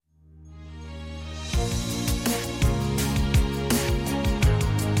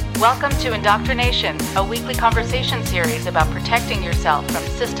Welcome to Indoctrination, a weekly conversation series about protecting yourself from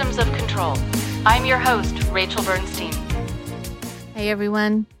systems of control. I'm your host, Rachel Bernstein. Hey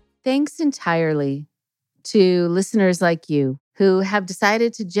everyone. Thanks entirely to listeners like you who have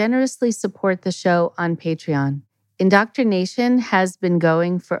decided to generously support the show on Patreon. Indoctrination has been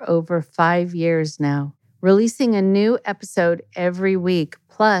going for over 5 years now, releasing a new episode every week,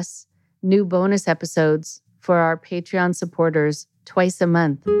 plus new bonus episodes for our Patreon supporters twice a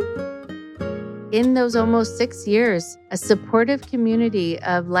month. In those almost 6 years, a supportive community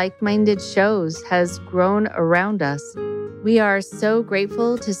of like-minded shows has grown around us. We are so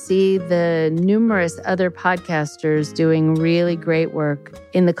grateful to see the numerous other podcasters doing really great work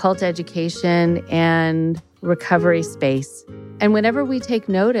in the cult education and recovery space. And whenever we take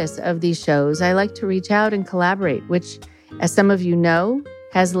notice of these shows, I like to reach out and collaborate, which, as some of you know,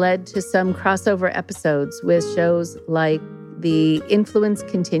 has led to some crossover episodes with shows like The Influence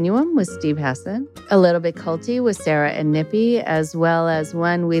Continuum with Steve Hassan, A Little Bit Culty with Sarah and Nippy, as well as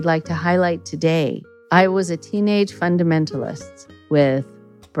one we'd like to highlight today, I Was a Teenage Fundamentalist with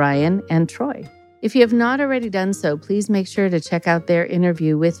Brian and Troy. If you have not already done so, please make sure to check out their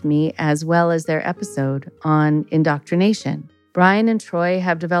interview with me as well as their episode on indoctrination. Brian and Troy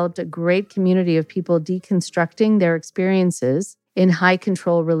have developed a great community of people deconstructing their experiences in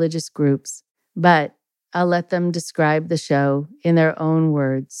high-control religious groups, but I'll let them describe the show in their own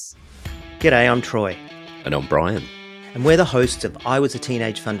words. G'day, I'm Troy. And I'm Brian. And we're the hosts of I Was a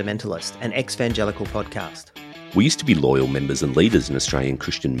Teenage Fundamentalist, an ex-evangelical podcast. We used to be loyal members and leaders in Australian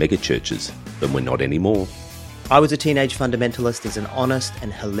Christian megachurches, but we're not anymore. I Was a Teenage Fundamentalist is an honest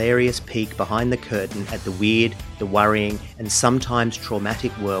and hilarious peek behind the curtain at the weird, the worrying, and sometimes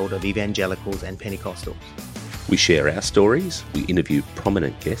traumatic world of evangelicals and Pentecostals. We share our stories, we interview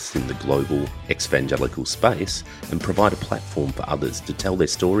prominent guests in the global ex-evangelical space, and provide a platform for others to tell their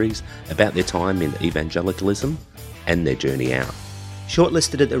stories about their time in evangelicalism and their journey out.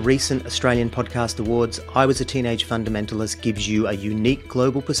 Shortlisted at the recent Australian Podcast Awards, I Was a Teenage Fundamentalist gives you a unique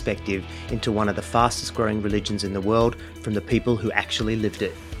global perspective into one of the fastest growing religions in the world from the people who actually lived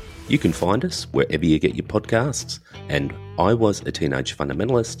it. You can find us wherever you get your podcasts and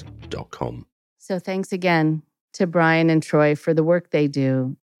iwasateenagefundamentalist.com. So thanks again to Brian and Troy for the work they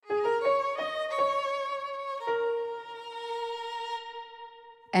do.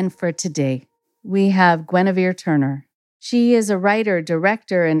 And for today, we have Guinevere Turner. She is a writer,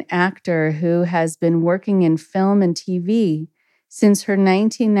 director, and actor who has been working in film and TV since her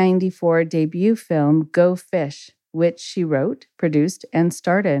 1994 debut film, Go Fish, which she wrote, produced, and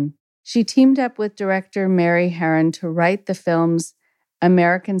starred in. She teamed up with director Mary Harron to write the films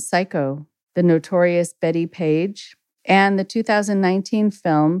American Psycho, The Notorious Betty Page, and the 2019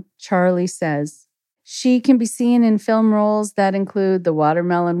 film Charlie Says. She can be seen in film roles that include The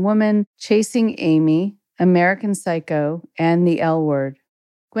Watermelon Woman, Chasing Amy, American Psycho, and The L Word.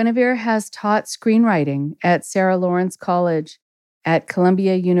 Guinevere has taught screenwriting at Sarah Lawrence College, at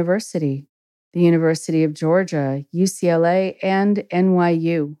Columbia University, the University of Georgia, UCLA, and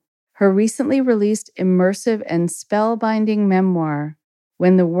NYU. Her recently released immersive and spellbinding memoir,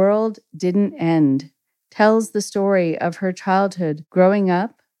 When the World Didn't End, tells the story of her childhood growing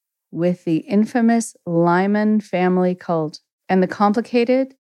up with the infamous Lyman family cult and the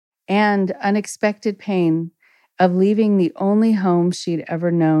complicated and unexpected pain of leaving the only home she'd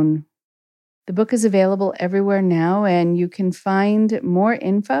ever known. The book is available everywhere now, and you can find more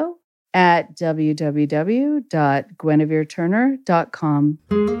info at www.guinevereturner.com.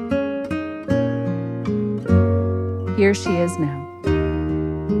 Here she is now.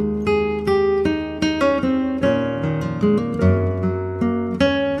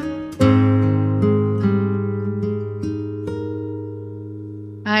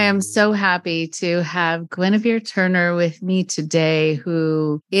 I am so happy to have Guinevere Turner with me today,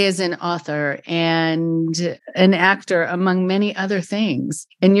 who is an author and an actor, among many other things.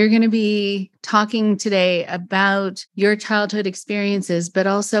 And you're going to be talking today about your childhood experiences, but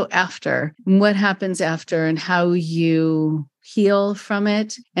also after, what happens after and how you heal from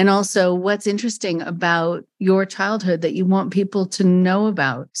it. And also what's interesting about your childhood that you want people to know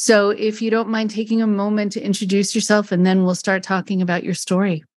about. So if you don't mind taking a moment to introduce yourself, and then we'll start talking about your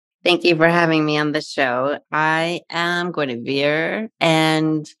story. Thank you for having me on the show. I am Guinevere,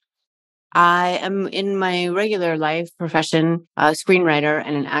 and I am in my regular life profession, a screenwriter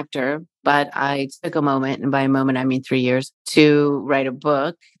and an actor, but I took a moment, and by a moment, I mean 3 years, to write a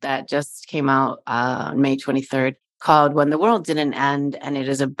book that just came out on May 23rd called When the World Didn't End, and it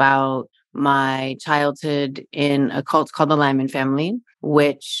is about my childhood in a cult called the Lyman family,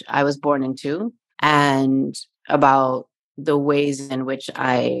 which I was born into, and about the ways in which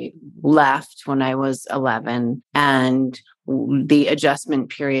I left when I was 11 and the adjustment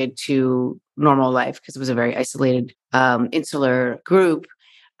period to normal life, because it was a very isolated, insular group,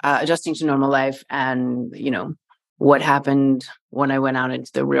 adjusting to normal life and, what happened when I went out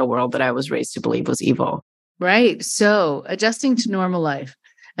into the real world that I was raised to believe was evil. Right. So adjusting to normal life,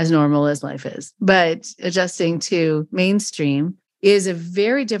 as normal as life is, but adjusting to mainstream is a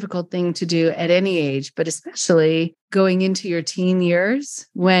very difficult thing to do at any age, but especially going into your teen years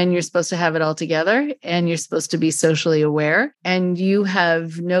when you're supposed to have it all together and you're supposed to be socially aware and you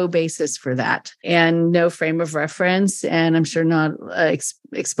have no basis for that and no frame of reference. And I'm sure not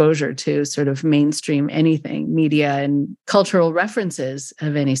exposure to sort of mainstream anything, media and cultural references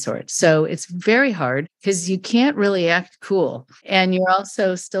of any sort. So it's very hard because you can't really act cool. And you're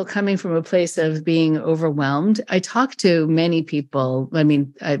also still coming from a place of being overwhelmed. I talk to many people. I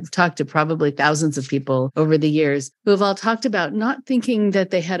mean, I've talked to probably thousands of people over the years who have all talked about not thinking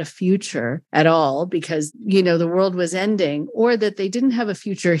that they had a future at all because, the world was ending, or that they didn't have a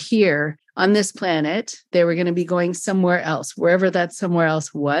future here on this planet. They were going to be going somewhere else, wherever that somewhere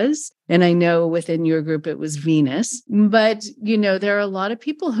else was. And I know within your group, it was Venus. But, there are a lot of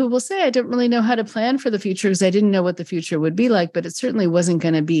people who will say, I didn't really know how to plan for the future because I didn't know what the future would be like, but it certainly wasn't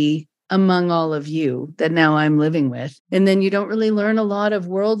going to be among all of you that now I'm living with. And then you don't really learn a lot of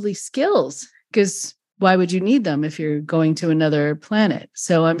worldly skills because why would you need them if you're going to another planet?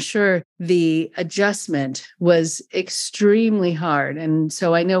 So I'm sure the adjustment was extremely hard. And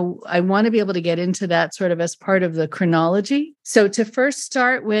so I know I want to be able to get into that sort of as part of the chronology. So to first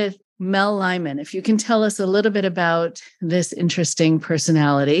start with Mel Lyman, if you can tell us a little bit about this interesting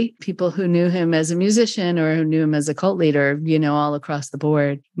personality, people who knew him as a musician or who knew him as a cult leader, all across the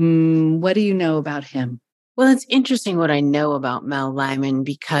board. What do you know about him? Well, it's interesting what I know about Mel Lyman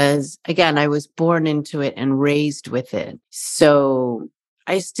because, again, I was born into it and raised with it. So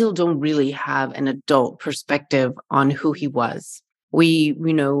I still don't really have an adult perspective on who he was. We,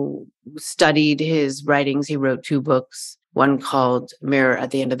 studied his writings. He wrote 2 books, one called Mirror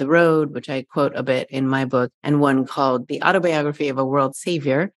at the End of the Road, which I quote a bit in my book, and one called The Autobiography of a World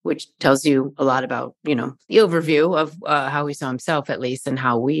Savior, which tells you a lot about, the overview of how he saw himself, at least, and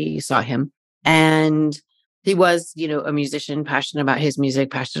how we saw him. And he was, a musician, passionate about his music,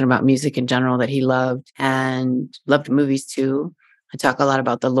 passionate about music in general that he loved, and loved movies too. I talk a lot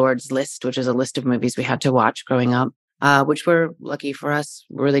about The Lord's List, which is a list of movies we had to watch growing up, which were, lucky for us,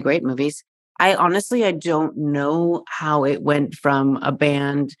 really great movies. I don't know how it went from a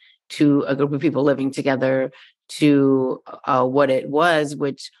band to a group of people living together to what it was,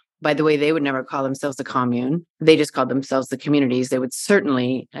 which, by the way, they would never call themselves a commune. They just called themselves the communities. They would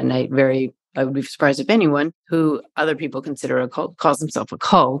certainly, and I would be surprised if anyone who other people consider a cult calls himself a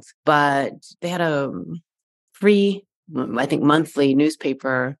cult, but they had a free, I think, monthly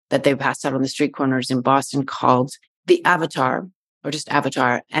newspaper that they passed out on the street corners in Boston called The Avatar, or just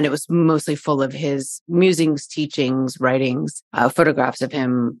Avatar. And it was mostly full of his musings, teachings, writings, photographs of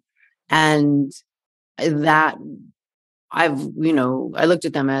him. And that I looked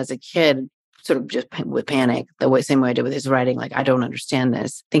at them as a kid, sort of just with panic, same way I did with his writing. Like, I don't understand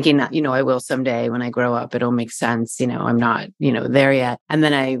this, thinking that, I will someday when I grow up, it'll make sense. I'm not, there yet. And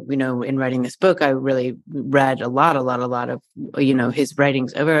then I, in writing this book, I really read a lot of, his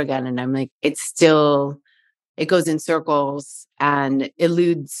writings over again. And I'm like, it goes in circles and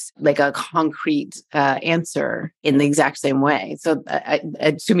eludes like a concrete answer in the exact same way. So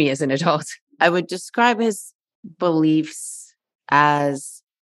to me as an adult, I would describe his beliefs as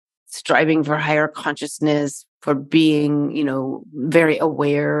striving for higher consciousness, for being, very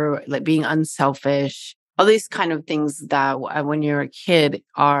aware, like being unselfish, all these kind of things that when you're a kid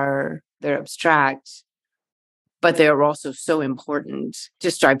they're abstract, but they're also so important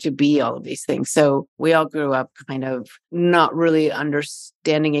to strive to be all of these things. So we all grew up kind of not really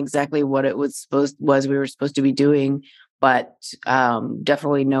understanding exactly what it was we were supposed to be doing, but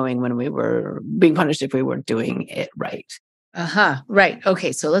definitely knowing when we were being punished if we weren't doing it right. Right.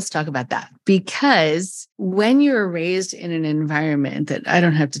 Okay. So let's talk about that. Because when you're raised in an environment that I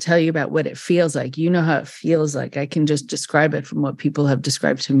don't have to tell you about what it feels like, you know how it feels like. I can just describe it from what people have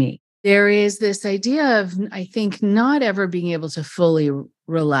described to me. There is this idea of, I think, not ever being able to fully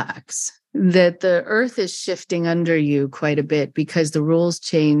relax, that the earth is shifting under you quite a bit because the rules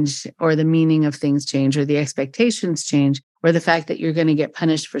change or the meaning of things change or the expectations change or the fact that you're going to get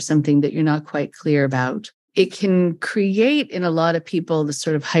punished for something that you're not quite clear about. It can create in a lot of people this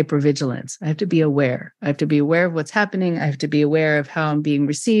sort of hypervigilance. I have to be aware. I have to be aware of what's happening. I have to be aware of how I'm being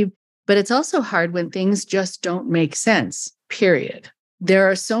received. But it's also hard when things just don't make sense, period. there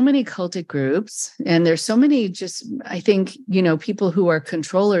are so many cultic groups, and there's so many just, I think, people who are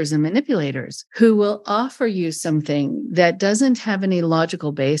controllers and manipulators who will offer you something that doesn't have any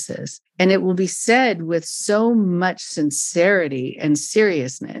logical basis. And it will be said with so much sincerity and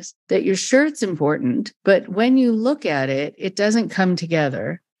seriousness that you're sure it's important, but when you look at it, it doesn't come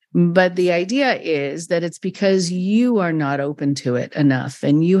together. But the idea is that it's because you are not open to it enough,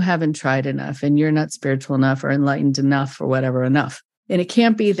 and you haven't tried enough, and you're not spiritual enough or enlightened enough or whatever enough. And it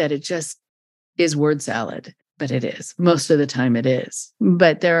can't be that it just is word salad, but it is. Most of the time it is.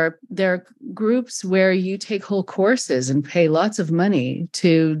 But there are groups where you take whole courses and pay lots of money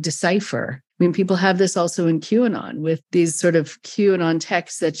to decipher. I mean, people have this also in QAnon with these sort of QAnon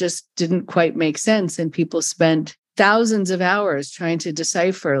texts that just didn't quite make sense. And people spent thousands of hours trying to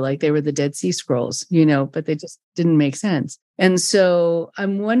decipher like they were the Dead Sea Scrolls, but they just didn't make sense. And so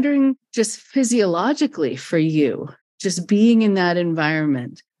I'm wondering, just physiologically for you, just being in that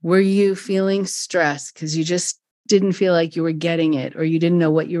environment, were you feeling stress because you just didn't feel like you were getting it, or you didn't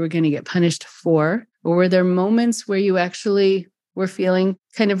know what you were going to get punished for? Or were there moments where you actually were feeling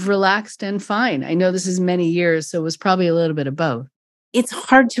kind of relaxed and fine? I know this is many years, so it was probably a little bit of both. It's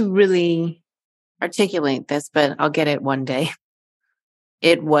hard to really articulate this, but I'll get it one day.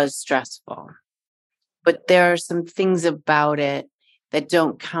 It was stressful, but there are some things about it that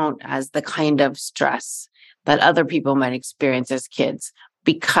don't count as the kind of stress that other people might experience as kids,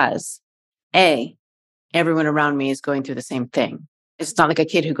 because everyone around me is going through the same thing. It's not like a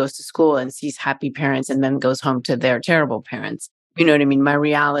kid who goes to school and sees happy parents and then goes home to their terrible parents. You know what I mean? My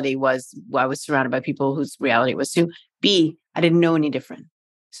reality was, I was surrounded by people whose reality was too. B, I didn't know any different.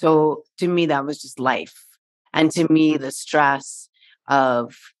 So to me, that was just life. And to me, the stress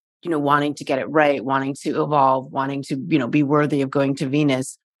of, wanting to get it right, wanting to evolve, wanting to, be worthy of going to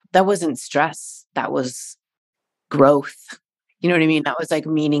Venus, that wasn't stress. That was growth. You know what I mean? That was like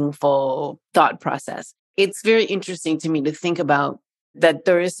meaningful thought process. It's very interesting to me to think about that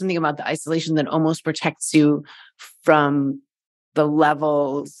there is something about the isolation that almost protects you from the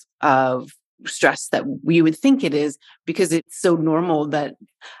levels of stress that we would think it is, because it's so normal that,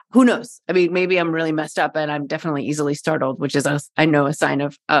 who knows? I mean, maybe I'm really messed up and I'm definitely easily startled, which is, I know, a sign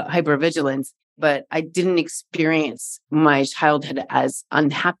of hypervigilance, but I didn't experience my childhood as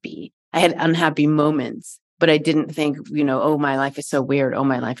unhappy. I had unhappy moments, but I didn't think, oh, my life is so weird. Oh,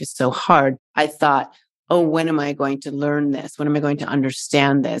 my life is so hard. I thought, oh, when am I going to learn this? When am I going to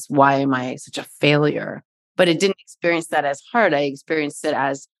understand this? Why am I such a failure? But I didn't experience that as hard. I experienced it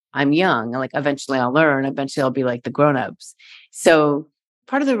as, I'm young. Like, eventually I'll learn. Eventually I'll be like the grownups. So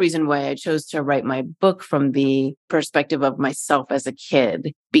part of the reason why I chose to write my book from the perspective of myself as a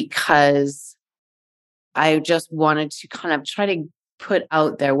kid, because I just wanted to kind of try to put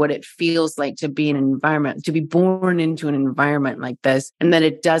out there what it feels like to be in an environment, to be born into an environment like this, and that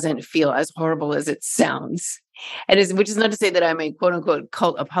it doesn't feel as horrible as it sounds. Which is not to say that I'm a quote unquote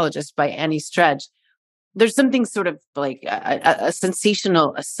cult apologist by any stretch. There's something sort of like a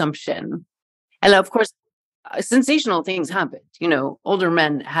sensational assumption. And of course, sensational things happened. Older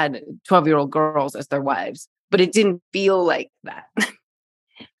men had 12-year-old girls as their wives, but it didn't feel like that.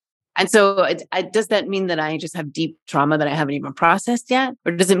 And so does that mean that I just have deep trauma that I haven't even processed yet?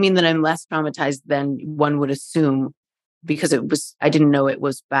 Or does it mean that I'm less traumatized than one would assume, because I didn't know it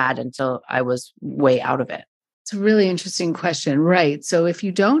was bad until I was way out of it? It's a really interesting question, right? So if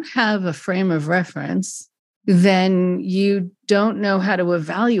you don't have a frame of reference, then you don't know how to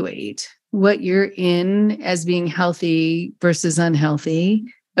evaluate what you're in as being healthy versus unhealthy,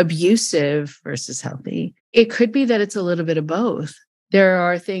 abusive versus healthy. It could be that it's a little bit of both. There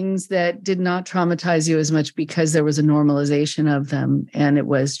are things that did not traumatize you as much because there was a normalization of them, and it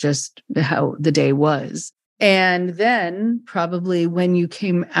was just how the day was. And then probably when you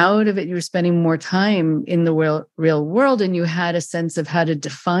came out of it, you were spending more time in the real world, and you had a sense of how to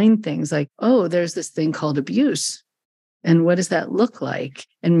define things like, oh, there's this thing called abuse. And what does that look like?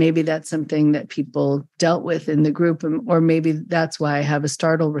 And maybe that's something that people dealt with in the group, or maybe that's why I have a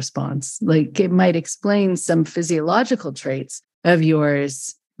startle response. Like, it might explain some physiological traits of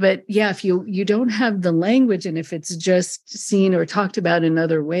yours. But yeah, if you don't have the language, and if it's just seen or talked about in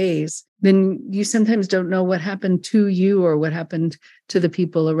other ways, then you sometimes don't know what happened to you or what happened to the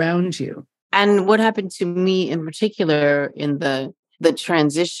people around you. And what happened to me in particular in the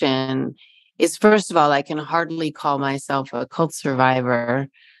transition is, first of all, I can hardly call myself a cult survivor,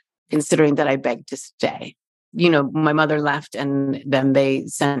 considering that I begged to stay. My mother left, and then they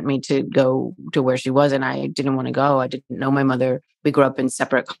sent me to go to where she was, and I didn't want to go. I didn't know my mother. We grew up in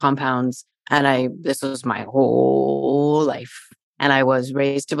separate compounds, and this was my whole life. And I was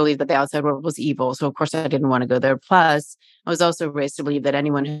raised to believe that the outside world was evil. So of course I didn't want to go there. Plus, I was also raised to believe that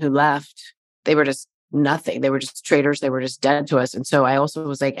anyone who left, they were just nothing. They were just traitors. They were just dead to us. And so I also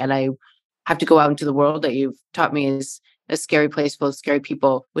was like, and I have to go out into the world that you've taught me is a scary place full of scary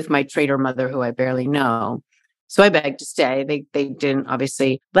people with my traitor mother who I barely know. So I begged to stay. They didn't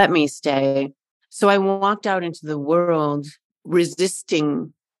obviously let me stay. So I walked out into the world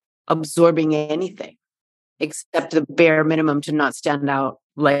resisting absorbing anything except the bare minimum to not stand out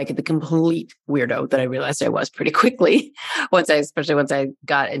like the complete weirdo that I realized I was pretty quickly especially once I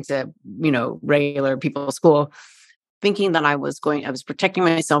got into, regular people's school, thinking that I was protecting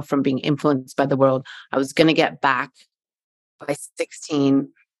myself from being influenced by the world. I was going to get back by 16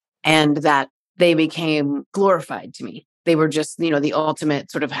 and that they became glorified to me. They were just, the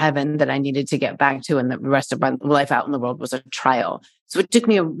ultimate sort of heaven that I needed to get back to. And the rest of my life out in the world was a trial. So it took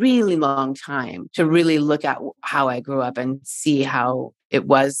me a really long time to really look at how I grew up and see how it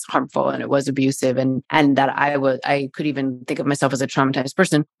was harmful and it was abusive and that I could even think of myself as a traumatized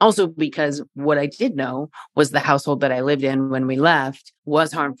person. Also because what I did know was the household that I lived in when we left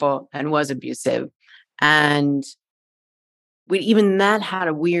was harmful and was abusive. And even that had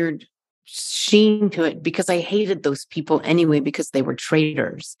a weird sheen to it because I hated those people anyway because they were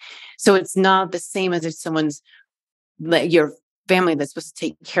traitors. So it's not the same as if someone's your family that's supposed to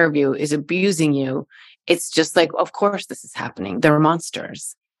take care of you is abusing you. It's just like, of course this is happening. They're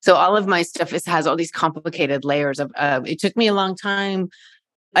monsters. So all of my stuff has all these complicated layers of, it took me a long time.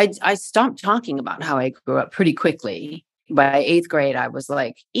 I stopped talking about how I grew up pretty quickly. By 8th grade, I was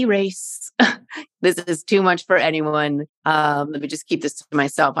like, erase. This is too much for anyone. Let me just keep this to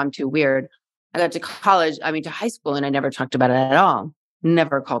myself. I'm too weird. I got to to high school, and I never talked about it at all.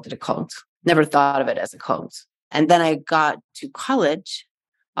 Never called it a cult. Never thought of it as a cult. And then I got to college.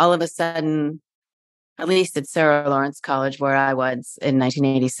 All of a sudden, at least at Sarah Lawrence College, where I was in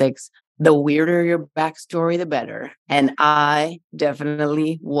 1986, the weirder your backstory, the better. And I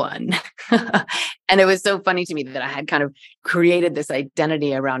definitely won. And it was so funny to me that I had kind of created this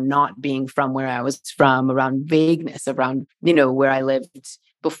identity around not being from where I was from, around vagueness, around, where I lived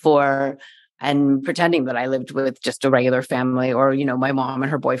before, and pretending that I lived with just a regular family or, my mom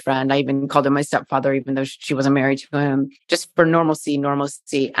and her boyfriend. I even called him my stepfather, even though she wasn't married to him, just for normalcy.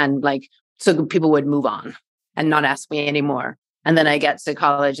 And so people would move on and not ask me anymore. And then I get to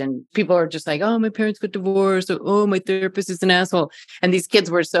college and people are just like, oh, my parents got divorced. Or, oh, my therapist is an asshole. And these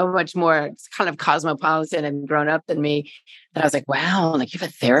kids were so much more kind of cosmopolitan and grown up than me that I was like, wow, you have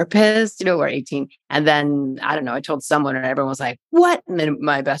a therapist, we're 18. And then, I don't know, I told someone and everyone was like, what? And then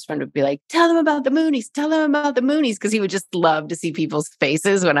my best friend would be like, tell them about the Moonies. Because he would just love to see people's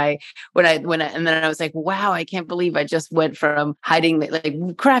faces and then I was like, wow, I can't believe I just went from hiding,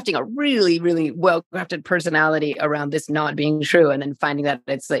 crafting a really, really well-crafted personality around this not being true. And then finding that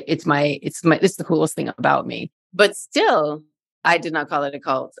it's the coolest thing about me. But still, I did not call it a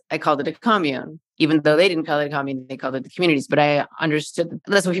cult. I called it a commune. Even though they didn't call it a commune, they called it the communities. But I understood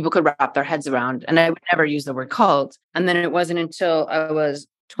that's what people could wrap their heads around. And I would never use the word cult. And then it wasn't until I was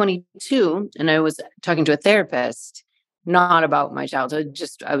 22 and I was talking to a therapist, not about my childhood.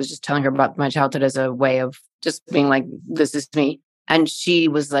 I was just telling her about my childhood as a way of just being like, this is me. And she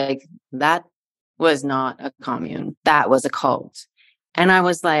was like, that was not a commune. That was a cult. And I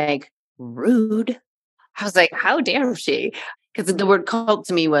was like, rude. I was like, how dare she? Because the word cult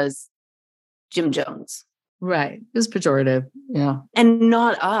to me was Jim Jones. Right. It was pejorative. Yeah. And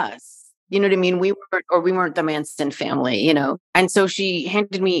not us. You know what I mean? We weren't the Manson family, And so she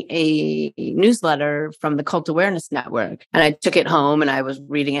handed me a newsletter from the Cult Awareness Network. And I took it home and I was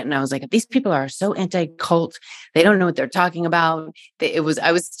reading it and I was like, these people are so anti-cult. They don't know what they're talking about. I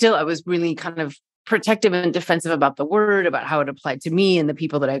was really kind of protective and defensive about the word, about how it applied to me and the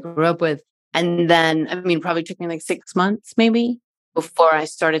people that I grew up with. And then, probably took me 6 months maybe before I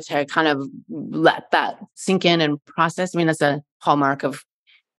started to kind of let that sink in and process. That's a hallmark of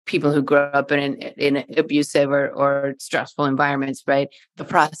people who grow up in abusive or stressful environments, right? The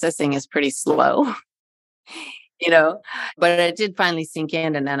processing is pretty slow, but it did finally sink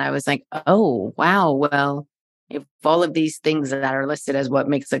in. And then I was like, oh, wow. Well, if all of these things that are listed as what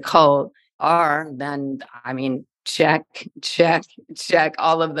makes a cult are, then, check.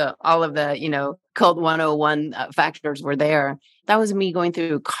 All of the, cult 101 factors were there. That was me going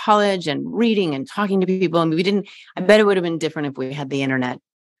through college and reading and talking to people. I bet it would have been different if we had the internet.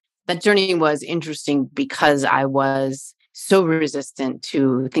 That journey was interesting because I was so resistant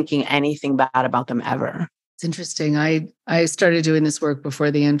to thinking anything bad about them ever. It's interesting. I started doing this work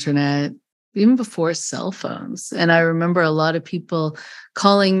before the internet. even before cell phones. And I remember a lot of people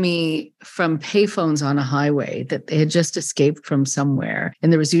calling me from payphones on a highway that they had just escaped from somewhere.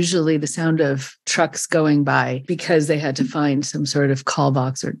 And there was usually the sound of trucks going by because they had to find some sort of call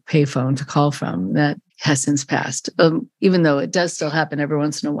box or payphone to call from. That has since passed, even though it does still happen every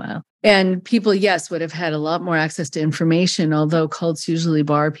once in a while. And people, yes, would have had a lot more access to information, although cults usually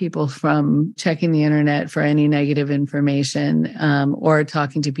bar people from checking the internet for any negative information or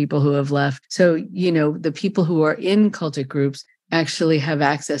talking to people who have left. So, the people who are in cultic groups actually have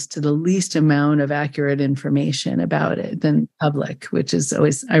access to the least amount of accurate information about it than public, which is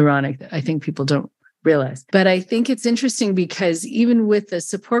always ironic that I think people don't realize. But I think it's interesting because even with the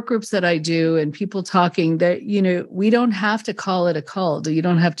support groups that I do and people talking that, we don't have to call it a cult. You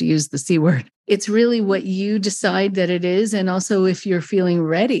don't have to use the C word. It's really what you decide that it is. And also if you're feeling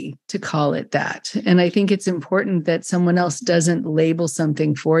ready to call it that. And I think it's important that someone else doesn't label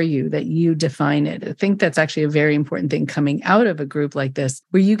something for you, that you define it. I think that's actually a very important thing coming out of a group like this,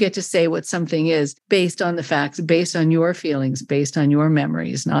 where you get to say what something is based on the facts, based on your feelings, based on your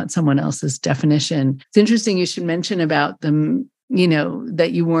memories, not someone else's definition. It's interesting you should mention about them, that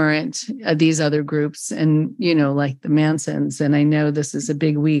you weren't these other groups and, like the Mansons. And I know this is a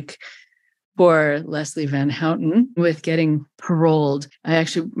big week for Leslie Van Houten with getting paroled. I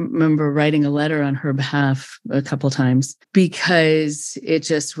actually remember writing a letter on her behalf a couple of times because it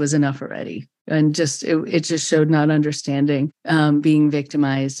just was enough already. And it just showed not understanding, being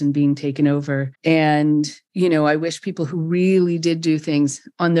victimized and being taken over. And, I wish people who really did do things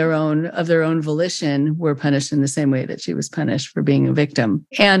on their own volition were punished in the same way that she was punished for being a victim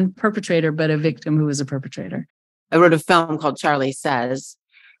and perpetrator, but a victim who was a perpetrator. I wrote a film called Charlie Says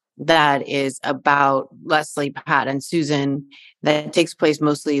that is about Leslie, Pat, and Susan that takes place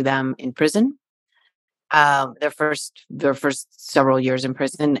mostly them in prison. Their first several years in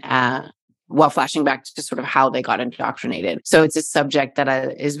prison, while flashing back to sort of how they got indoctrinated. So it's a subject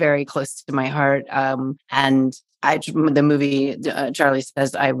that is very close to my heart. And the movie Charlie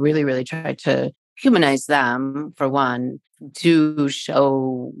Says, I really, really tried to humanize them, for one, to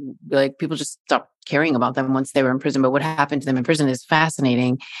show like people just stopped caring about them once they were in prison. But what happened to them in prison is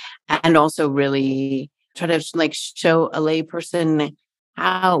fascinating. And also really try to show a layperson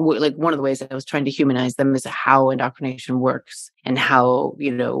how, one of the ways I was trying to humanize them is how indoctrination works and how,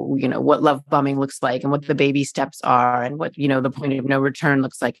 what love bombing looks like and what the baby steps are and what, the point of no return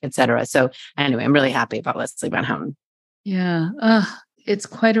looks like, et cetera. So anyway, I'm really happy about Leslie Van Houten. Yeah. It's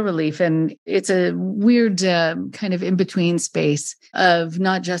quite a relief. And it's a weird kind of in-between space of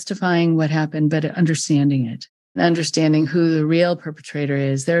not justifying what happened, but understanding it. Understanding who the real perpetrator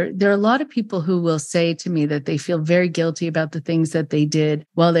is. There are a lot of people who will say to me that they feel very guilty about the things that they did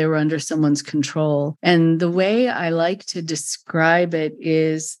while they were under someone's control. And the way I like to describe it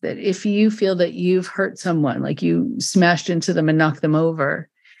is that if you feel that you've hurt someone, like you smashed into them and knocked them over,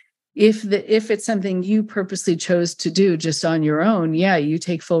 if it's something you purposely chose to do just on your own, yeah, you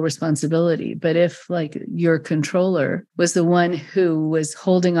take full responsibility. But if your controller was the one who was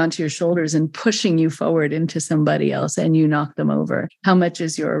holding onto your shoulders and pushing you forward into somebody else and you knock them over, how much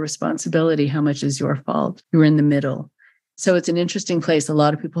is your responsibility? How much is your fault? You're in the middle. So it's an interesting place a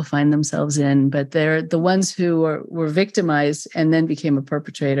lot of people find themselves in, but they're the ones who were victimized and then became a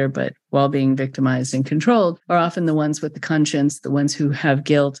perpetrator, but while being victimized and controlled are often the ones with the conscience, the ones who have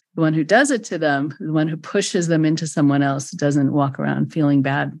guilt, the one who does it to them, the one who pushes them into someone else, doesn't walk around feeling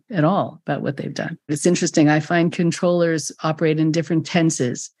bad at all about what they've done. It's interesting. I find controllers operate in different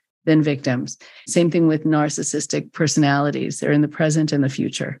tenses than victims. Same thing with narcissistic personalities. They're in the present and the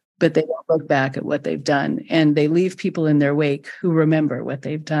future, but they don't look back at what they've done. And they leave people in their wake who remember what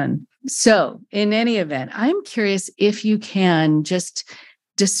they've done. So in any event, I'm curious if you can just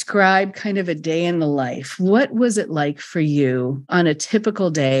describe kind of a day in the life. What was it like for you on a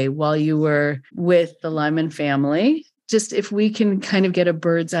typical day while you were with the Lyman family? Just if we can kind of get a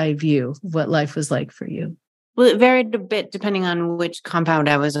bird's eye view of what life was like for you. Well, it varied a bit depending on which compound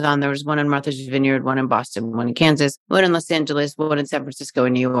I was on. There was one in Martha's Vineyard, one in Boston, one in Kansas, one in Los Angeles, one in San Francisco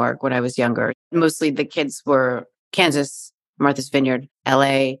and New York when I was younger. Mostly the kids were Kansas, Martha's Vineyard,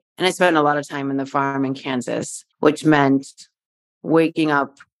 LA. And I spent a lot of time in the farm in Kansas, which meant waking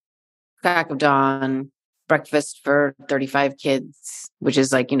up, crack of dawn, breakfast for 35 kids, which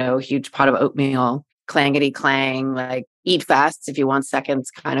is a huge pot of oatmeal, clangety clang, eat fast if you want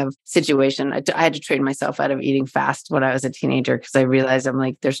seconds kind of situation. I had to train myself out of eating fast when I was a teenager because I realized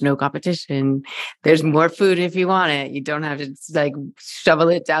there's no competition. There's more food if you want it. You don't have to shovel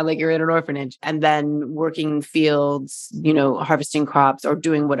it down like you're in an orphanage. And then working fields, harvesting crops or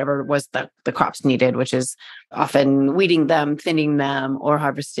doing whatever was the crops needed, which is often weeding them, thinning them, or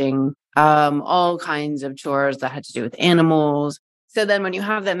harvesting all kinds of chores that had to do with animals. So then when you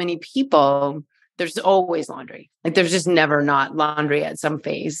have that many people, there's always laundry. Like there's just never not laundry at some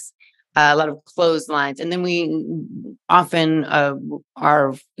phase. A lot of clotheslines. And then we often,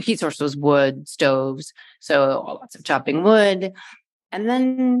 our heat source was wood stoves. So lots of chopping wood. And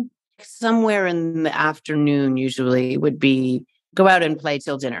then somewhere in the afternoon, usually would be go out and play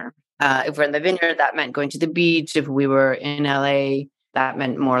till dinner. If we're in the vineyard, that meant going to the beach. If we were in LA, that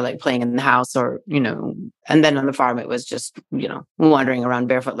meant more like playing in the house or, and then on the farm, it was just, wandering around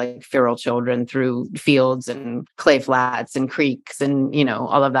barefoot like feral children through fields and clay flats and creeks and,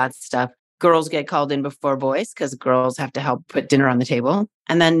 all of that stuff. Girls get called in before boys because girls have to help put dinner on the table.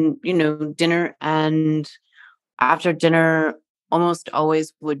 And then, dinner, and after dinner, almost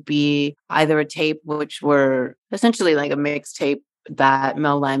always would be either a tape, which were essentially like a mixtape that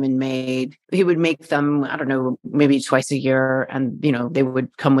Mel Lyman made. He would make them, I don't know, maybe twice a year. And, they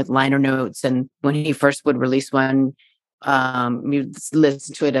would come with liner notes. And when he first would release one, you'd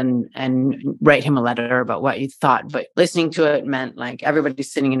listen to it and write him a letter about what you thought. But listening to it meant like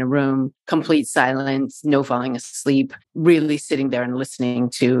everybody's sitting in a room, complete silence, no falling asleep, really sitting there and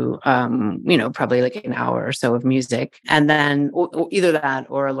listening to, probably like an hour or so of music. And then either that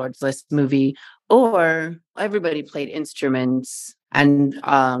or a Lord's List movie, or everybody played instruments and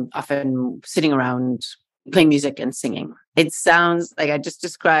often sitting around playing music and singing. It sounds like I just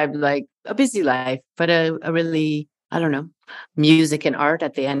described like a busy life, but a really, I don't know, music and art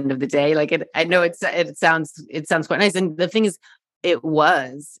at the end of the day. Like I know it sounds quite nice. And the thing is, it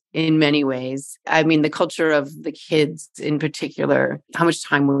was in many ways. I mean, the culture of the kids in particular, how much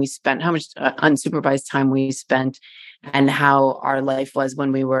time we spent, how much unsupervised time we spent, and how our life was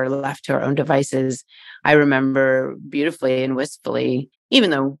when we were left to our own devices. I remember beautifully and wistfully, even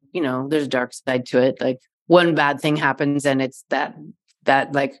though, there's a dark side to it. Like one bad thing happens and it's that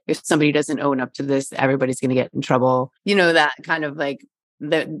like if somebody doesn't own up to this, everybody's going to get in trouble. That kind of like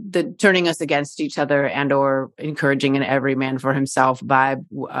the turning us against each other and or encouraging an every man for himself vibe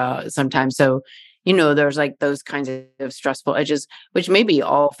sometimes. So, there's like those kinds of stressful edges, which maybe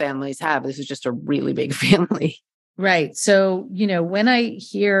all families have. This is just a really big family. Right. So, when I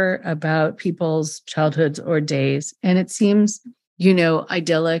hear about people's childhoods or days, and it seems,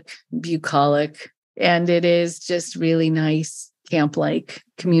 idyllic, bucolic, and it is just really nice, camp-like,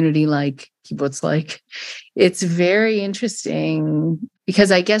 community-like, kibbutz-like. It's very interesting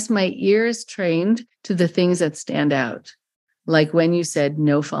because I guess my ear is trained to the things that stand out. Like when you said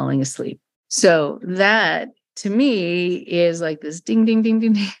no falling asleep. So that to me is like this ding, ding, ding,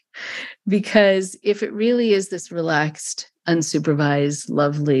 ding, ding. Because if it really is this relaxed, unsupervised,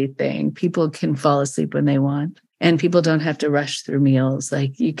 lovely thing, people can fall asleep when they want. And people don't have to rush through meals.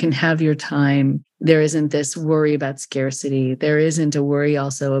 Like you can have your time. There isn't this worry about scarcity. There isn't a worry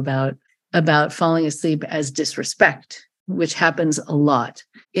also about falling asleep as disrespect, which happens a lot.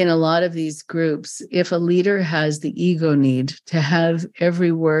 In a lot of these groups, if a leader has the ego need to have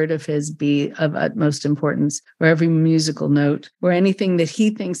every word of his be of utmost importance, or every musical note, or anything that he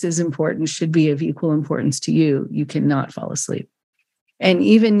thinks is important should be of equal importance to you, you cannot fall asleep. And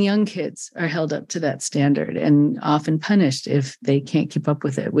even young kids are held up to that standard and often punished if they can't keep up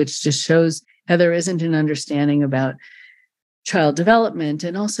with it, which just shows how there isn't an understanding about child development.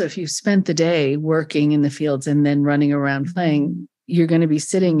 And also, if you've spent the day working in the fields and then running around playing, you're going to be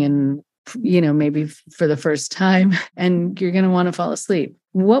sitting and, maybe for the first time, and you're going to want to fall asleep.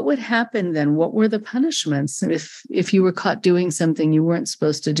 What would happen then? What were the punishments if you were caught doing something you weren't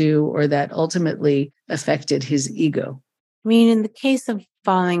supposed to do, or that ultimately affected his ego? I mean, in the case of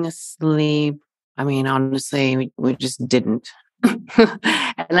falling asleep, I mean, honestly, we just didn't.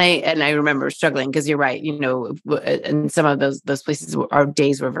 and I remember struggling because you're right, in some of those places, our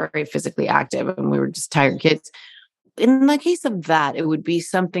days were very physically active and we were just tired kids. In the case of that, it would be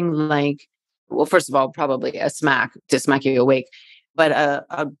something like, well, first of all, probably a smack to smack you awake, but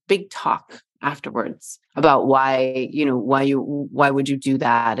a big talk afterwards about why would you do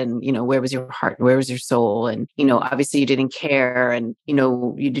that? And, where was your heart? Where was your soul? And, obviously you didn't care. And,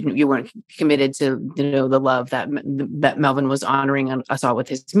 you weren't committed to, the love that Melvin was honoring us all with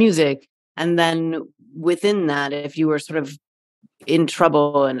his music. And then within that, if you were sort of in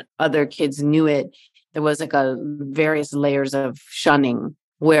trouble and other kids knew it, there was like a various layers of shunning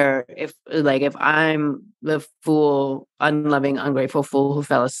where if I'm the fool, unloving, ungrateful fool who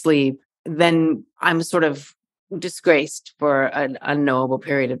fell asleep, then I'm sort of disgraced for an unknowable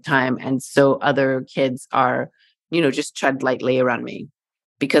period of time. And so other kids are, just tread lightly around me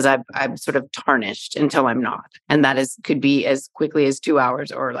because I'm sort of tarnished until I'm not. And that could be as quickly as 2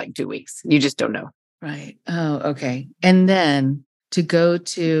 hours or like 2 weeks. You just don't know. Right. Oh, okay. And then to go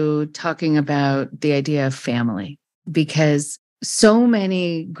to talking about the idea of family, because so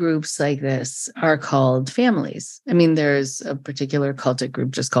many groups like this are called families. I mean, there's a particular cultic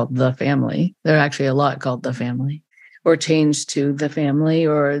group just called The Family. There are actually a lot called The Family, or changed to The Family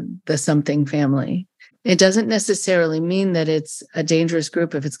or the something family. It doesn't necessarily mean that it's a dangerous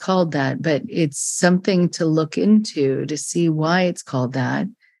group if it's called that, but it's something to look into to see why it's called that.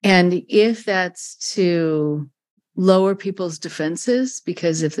 And if that's to lower people's defenses,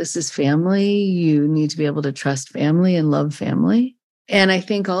 because if this is family, you need to be able to trust family and love family. And I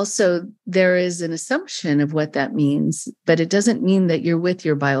think also there is an assumption of what that means, but it doesn't mean that you're with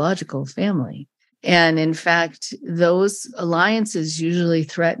your biological family. And in fact, those alliances usually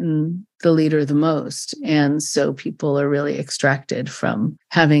threaten the leader the most. And so people are really extracted from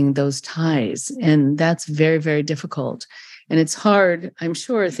having those ties. And that's very, very difficult. And it's hard, I'm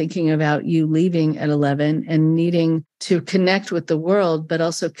sure, thinking about you leaving at 11 and needing to connect with the world, but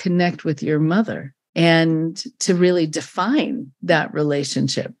also connect with your mother and to really define that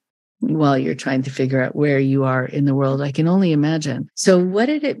relationship while you're trying to figure out where you are in the world. I can only imagine. So what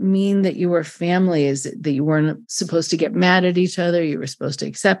did it mean that you were family? Is it that you weren't supposed to get mad at each other? You were supposed to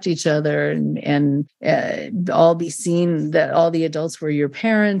accept each other and all be seen, that all the adults were your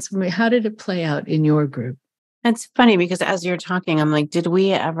parents? I mean, how did it play out in your group? It's funny because as you're talking, I'm like, did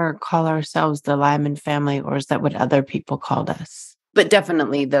we ever call ourselves the Lyman family, or is that what other people called us? But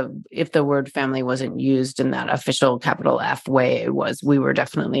definitely if the word family wasn't used in that official capital F way, we were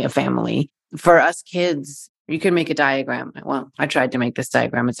definitely a family. For us kids, you can make a diagram. Well, I tried to make this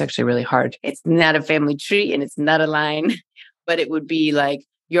diagram. It's actually really hard. It's not a family tree and it's not a line, but it would be like,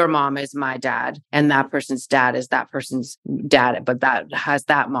 your mom is my dad, and that person's dad is that person's dad, but that has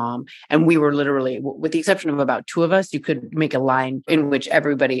that mom. And we were literally, with the exception of about two of us, you could make a line in which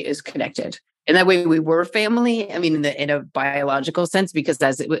everybody is connected. And that way we were family. I mean, in a biological sense, because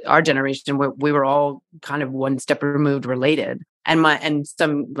our generation, we were all kind of one step removed related. And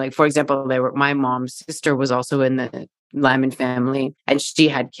some, like, for example, my mom's sister was also in the Lyman family, and she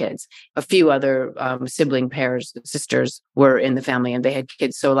had kids. A few other sibling pairs, sisters, were in the family, and they had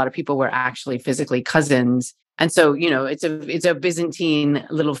kids. So a lot of people were actually physically cousins. And so, it's a Byzantine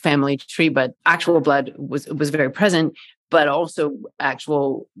little family tree, but actual blood was very present, but also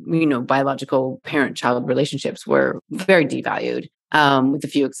actual, biological parent-child relationships were very devalued, with a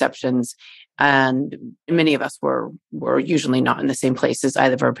few exceptions. And many of us were usually not in the same place as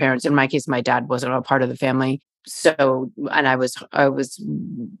either of our parents. In my case, my dad wasn't a part of the family. So, and I was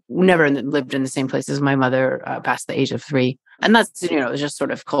never lived in the same place as my mother past the age of 3. And that's, it was just sort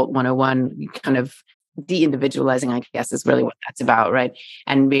of cult 101, kind of de-individualizing, I guess, is really what that's about. Right.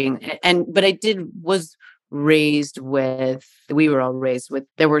 But we were all raised with,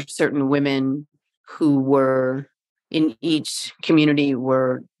 there were certain women who were in each community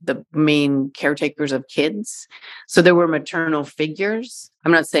were the main caretakers of kids. So there were maternal figures.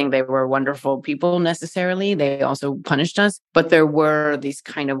 I'm not saying they were wonderful people necessarily. They also punished us, but there were these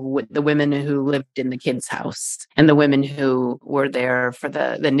kind of the women who lived in the kids' house and the women who were there for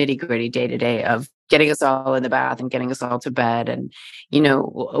the nitty gritty day to day of getting us all in the bath and getting us all to bed and,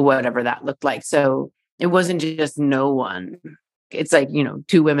 whatever that looked like. So it wasn't just no one. It's like,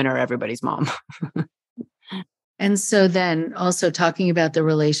 2 women are everybody's mom. And so then also talking about the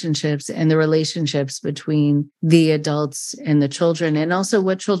relationships and the relationships between the adults and the children, and also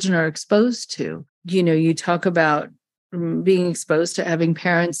what children are exposed to. You talk about being exposed to having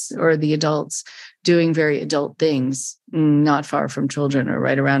parents or the adults doing very adult things, not far from children or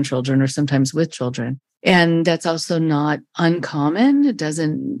right around children or sometimes with children. And that's also not uncommon. It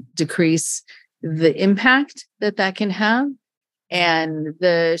doesn't decrease the impact that can have. And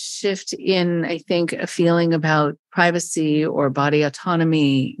the shift in, I think, a feeling about privacy or body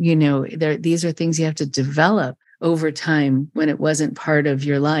autonomy, these are things you have to develop over time when it wasn't part of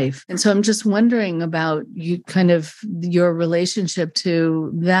your life. And so I'm just wondering about you, kind of your relationship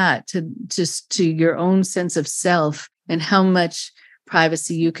to that, to your own sense of self and how much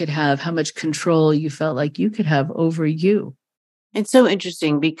privacy you could have, how much control you felt like you could have over you. It's so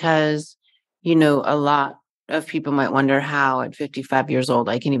interesting because, a lot of people might wonder how at 55 years old,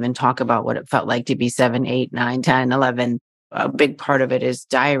 I can even talk about what it felt like to be 7, 8, 9, 10, 11. A big part of it is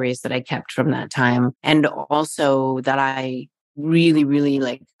diaries that I kept from that time. And also that I really,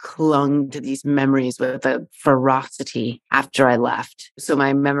 really clung to these memories with a ferocity after I left. So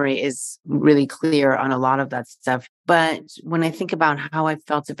my memory is really clear on a lot of that stuff. But when I think about how I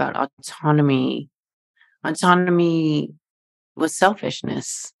felt about autonomy was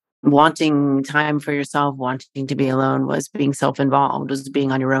selfishness. Wanting time for yourself, wanting to be alone was being self-involved, was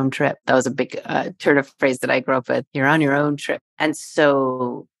being on your own trip. That was a big turn of phrase that I grew up with. You're on your own trip. And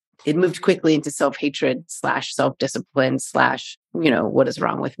so it moved quickly into self-hatred / self-discipline / what is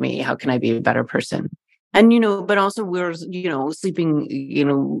wrong with me? How can I be a better person? And, but also we're,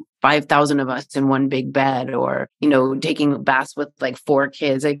 sleeping, 5,000 of us in one big bed, or, taking baths with like 4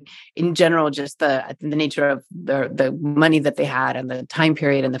 kids. Like in general, just the nature of the money that they had and the time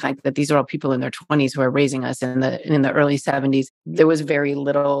period, and the fact that these are all people in their 20s who are raising us in the early 70s. There was very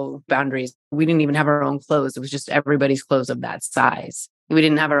little boundaries. We didn't even have our own clothes. It was just everybody's clothes of that size. We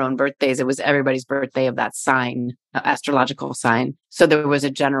didn't have our own birthdays. It was everybody's birthday of that sign, astrological sign. So there was a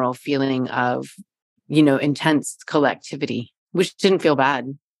general feeling of, intense collectivity, which didn't feel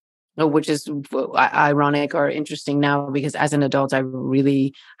bad, which is ironic or interesting now, because as an adult, I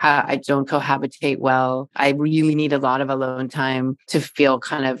really, I don't cohabitate well. I really need a lot of alone time to feel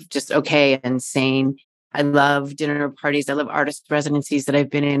kind of just okay and sane. I love dinner parties. I love artist residencies that I've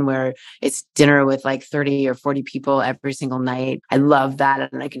been in where it's dinner with like 30 or 40 people every single night. I love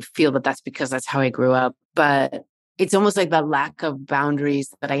that. And I can feel that that's because that's how I grew up. But it's almost like the lack of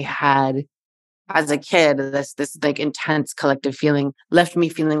boundaries that I had as a kid, this like intense collective feeling left me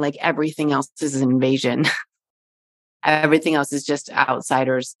feeling like everything else is an invasion. Everything else is just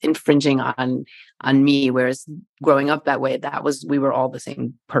outsiders infringing on me. Whereas growing up that way, we were all the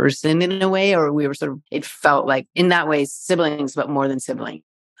same person in a way, or we were it felt like in that way siblings, but more than siblings.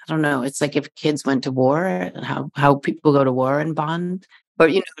 I don't know. It's like if kids went to war and how people go to war and bond. Or,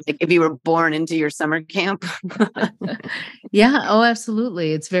 like if you were born into your summer camp. Yeah. Oh,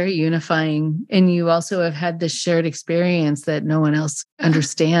 absolutely. It's very unifying. And you also have had this shared experience that no one else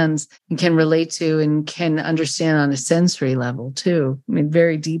understands and can relate to, and can understand on a sensory level too. I mean,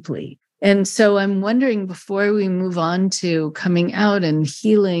 very deeply. And so I'm wondering, before we move on to coming out and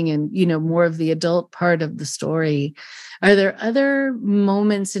healing and, more of the adult part of the story, are there other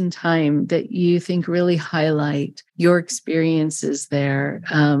moments in time that you think really highlight your experiences there,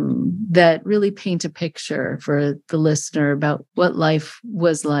 that really paint a picture for the listener about what life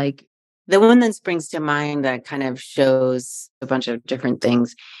was like? The one that springs to mind that kind of shows a bunch of different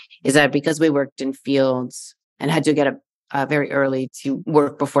things is that because we worked in fields and had to get up very early to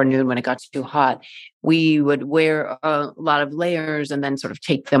work before noon when it got too hot, we would wear a lot of layers and then sort of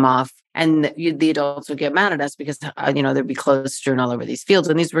take them off. And the adults would get mad at us because, there'd be clothes strewn all over these fields.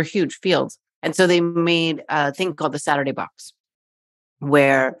 And these were huge fields. And so they made a thing called the Saturday box,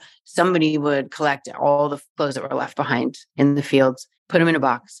 where somebody would collect all the clothes that were left behind in the fields, put them in a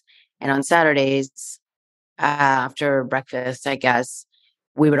box. And on Saturdays, after breakfast, I guess,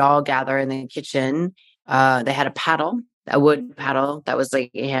 we would all gather in the kitchen. They had a wood paddle that was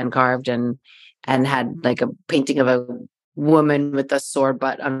like hand carved and had like a painting of a woman with a sword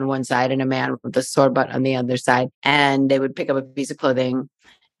butt on one side and a man with a sword butt on the other side. And they would pick up a piece of clothing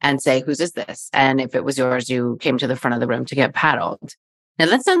and say, "Whose is this?" And if it was yours, you came to the front of the room to get paddled. Now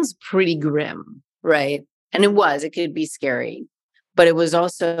that sounds pretty grim, right? And it could be scary, but it was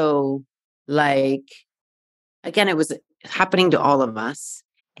also like, again, it was happening to all of us.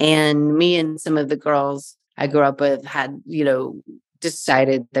 And me and some of the girls I grew up with had,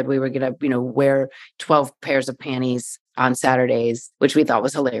 decided that we were going to, wear 12 pairs of panties on Saturdays, which we thought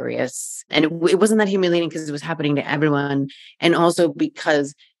was hilarious. And it wasn't that humiliating because it was happening to everyone. And also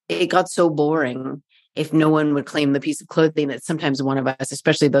because it got so boring if no one would claim the piece of clothing, that sometimes one of us,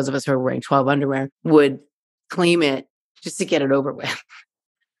 especially those of us who are wearing 12 underwear, would claim it just to get it over with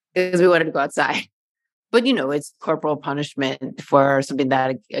because we wanted to go outside. But, it's corporal punishment for something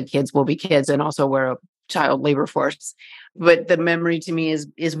that kids will be kids, and also we're a child labor force. But the memory to me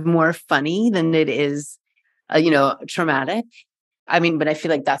is more funny than it is, traumatic. I mean, but I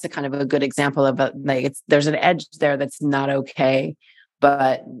feel like that's a kind of a good example of there's an edge there that's not okay.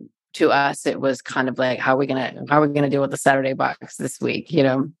 But to us, it was kind of like, how are we gonna deal with the Saturday box this week?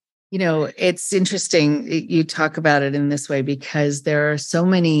 It's interesting you talk about it in this way, because there are so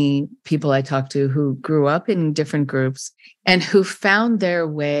many people I talk to who grew up in different groups and who found their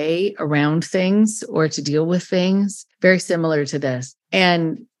way around things or to deal with things very similar to this.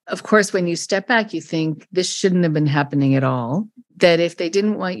 And of course, when you step back, you think this shouldn't have been happening at all. That if they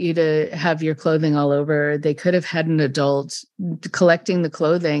didn't want you to have your clothing all over, they could have had an adult collecting the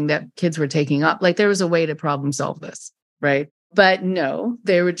clothing that kids were taking up. Like there was a way to problem solve this, right? But no,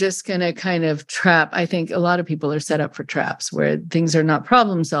 they were just going to kind of trap. I think a lot of people are set up for traps where things are not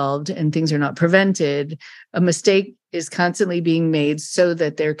problem solved and things are not prevented. A mistake is constantly being made so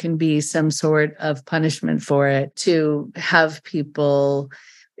that there can be some sort of punishment for it, to have people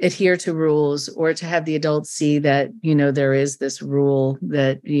adhere to rules or to have the adults see that, there is this rule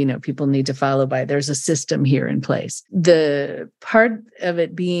that, people need to follow by. There's a system here in place. The part of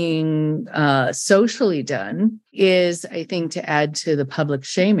it being socially done is, I think, to add to the public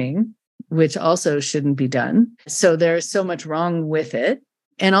shaming, which also shouldn't be done. So there's so much wrong with it.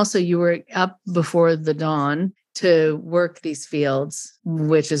 And also you were up before the dawn to work these fields,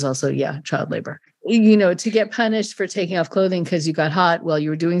 which is also, child labor. To get punished for taking off clothing because you got hot while you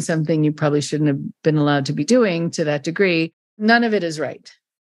were doing something you probably shouldn't have been allowed to be doing to that degree. None of it is right.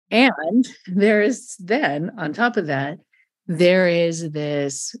 And there is then, on top of that, there is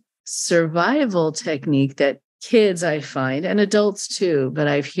this survival technique that kids, I find, and adults too, but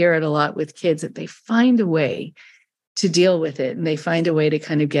I hear it a lot with kids, that they find a way to deal with it. And they find a way to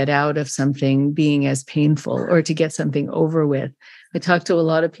kind of get out of something being as painful or to get something over with. I talked to a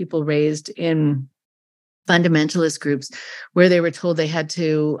lot of people raised in fundamentalist groups where they were told they had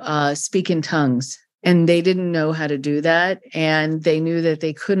to speak in tongues, and they didn't know how to do that. And they knew that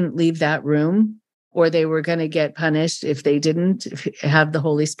they couldn't leave that room or they were going to get punished if they didn't have the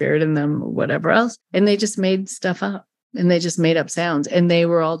Holy Spirit in them or whatever else. And they just made stuff up. And they just made up sounds, and they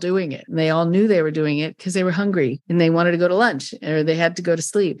were all doing it. And they all knew they were doing it because they were hungry and they wanted to go to lunch or they had to go to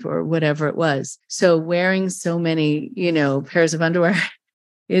sleep or whatever it was. So wearing so many, pairs of underwear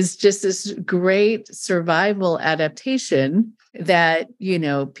is just this great survival adaptation that,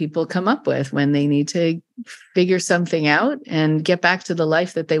 people come up with when they need to figure something out and get back to the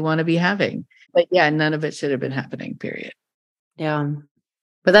life that they want to be having. But none of it should have been happening, period. Yeah.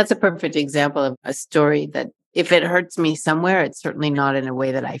 But that's a perfect example of a story that, if it hurts me somewhere, it's certainly not in a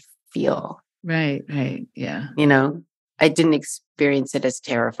way that I feel. Right. Yeah. I didn't experience it as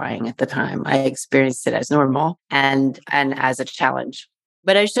terrifying at the time. I experienced it as normal and as a challenge.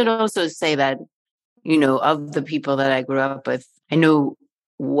 But I should also say that, of the people that I grew up with, I know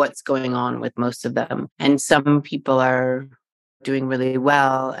what's going on with most of them. And some people are doing really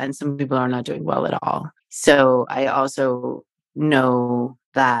well and some people are not doing well at all. So I also know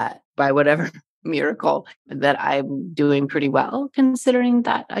that by whatever miracle that I'm doing pretty well, considering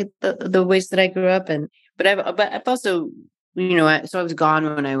that the ways that I grew up. But I've also, so I was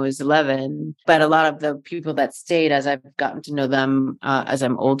gone when I was 11, but a lot of the people that stayed as I've gotten to know them as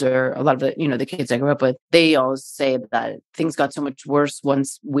I'm older, a lot of the kids I grew up with, they all say that things got so much worse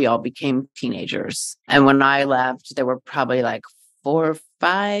once we all became teenagers. And when I left, there were probably like 4 or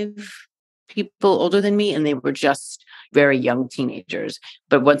 5 people older than me, and they were just very young teenagers.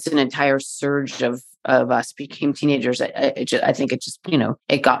 But once an entire surge of us became teenagers, I think it just,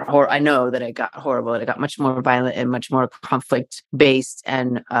 it got I know that it got horrible. It got much more violent and much more conflict based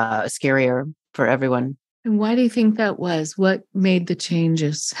and scarier for everyone. And why do you think that was? What made the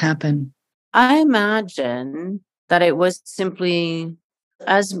changes happen? I imagine that it was simply,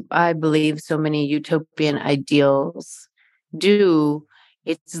 as I believe so many utopian ideals do,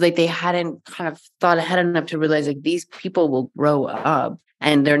 it's like they hadn't kind of thought ahead enough to realize like these people will grow up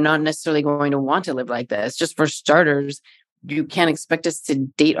and they're not necessarily going to want to live like this. Just for starters, you can't expect us to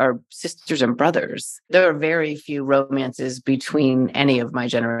date our sisters and brothers. There are very few romances between any of my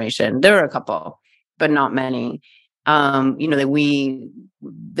generation. There are a couple, but not many. That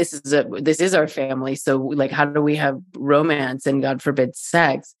this is our family. So like, how do we have romance and God forbid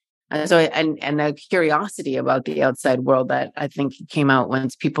sex? And so, and a curiosity about the outside world that I think came out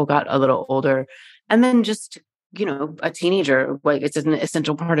once people got a little older. And then just, a teenager, like it's an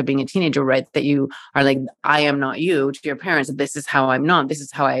essential part of being a teenager, right? That you are like, I am not you to your parents. This is how I'm not. This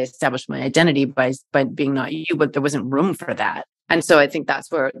is how I established my identity by being not you, but there wasn't room for that. And so I think that's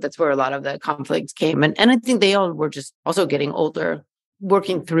where a lot of the conflicts came. And I think they all were just also getting older,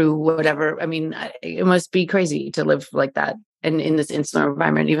 working through whatever. I mean, it must be crazy to live like that. And in this insular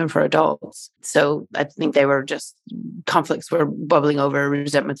environment, even for adults. So I think they were just, conflicts were bubbling over,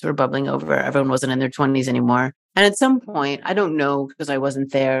 resentments were bubbling over. Everyone wasn't in their 20s anymore. And at some point, I don't know because I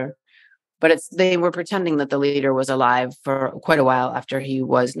wasn't there, but they were pretending that the leader was alive for quite a while after he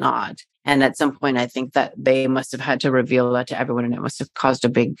was not. And at some point, I think that they must have had to reveal that to everyone, and it must have caused a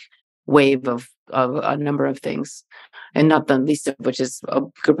big wave of a number of things, and not the least of which is a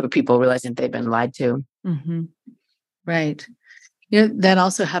group of people realizing they've been lied to. Mm-hmm. Right. That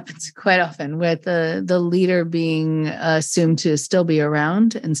also happens quite often with the leader being assumed to still be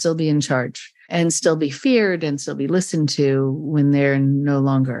around and still be in charge and still be feared and still be listened to when they're no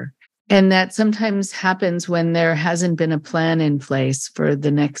longer. And that sometimes happens when there hasn't been a plan in place for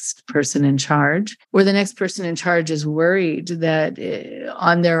the next person in charge, or the next person in charge is worried that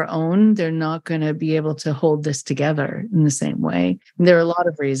on their own, they're not going to be able to hold this together in the same way. And there are a lot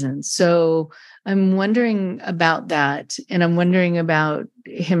of reasons. So I'm wondering about that. And I'm wondering about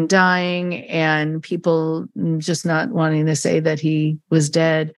him dying and people just not wanting to say that he was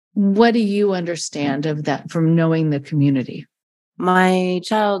dead. What do you understand of that from knowing the community? My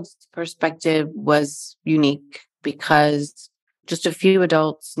child's perspective was unique because just a few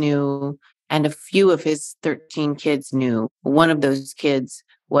adults knew, and a few of his 13 kids knew. One of those kids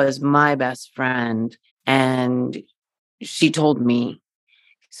was my best friend, and she told me.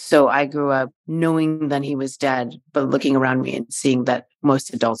 So I grew up knowing that he was dead, but looking around me and seeing that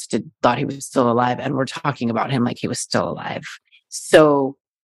most adults thought he was still alive and were talking about him like he was still alive. So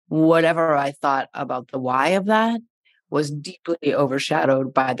whatever I thought about the why of that was deeply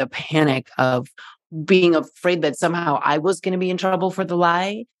overshadowed by the panic of being afraid that somehow I was going to be in trouble for the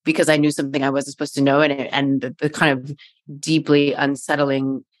lie because I knew something I wasn't supposed to know. And the kind of deeply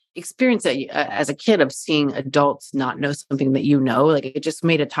unsettling experience that as a kid of seeing adults not know something that you know, like it just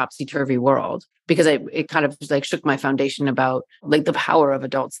made a topsy-turvy world because it kind of like shook my foundation about like the power of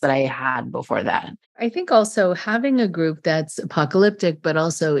adults that I had before that. I think also having a group that's apocalyptic, but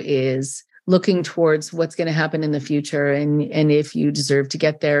also is looking towards what's going to happen in the future. And if you deserve to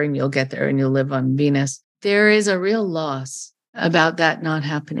get there and you'll get there and you'll live on Venus, there is a real loss about that not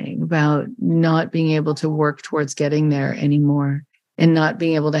happening, about not being able to work towards getting there anymore and not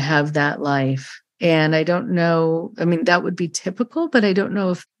being able to have that life. And I don't know, I mean, that would be typical, but I don't know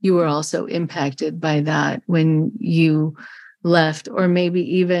if you were also impacted by that when you left, or maybe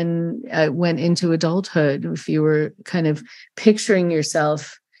even went into adulthood, if you were kind of picturing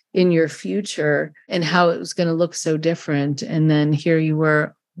yourself in your future and how it was going to look so different. And then here you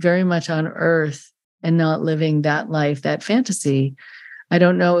were very much on Earth and not living that life, that fantasy. I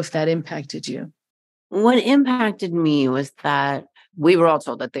don't know if that impacted you. What impacted me was that we were all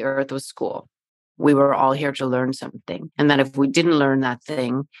told that the Earth was school. We were all here to learn something. And that if we didn't learn that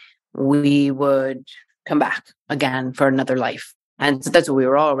thing, we would come back again for another life. And so that's what we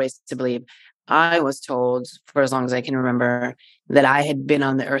were all raised to believe. I was told for as long as I can remember that I had been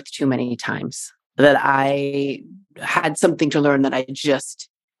on the earth too many times, that I had something to learn that I just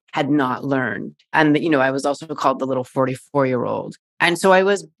had not learned. And, I was also called the little 44-year-old. And so I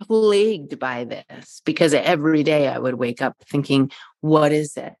was plagued by this because every day I would wake up thinking, what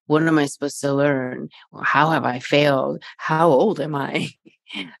is it? What am I supposed to learn? How have I failed? How old am I?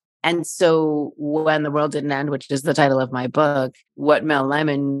 And so when the world didn't end, which is the title of my book, what Mel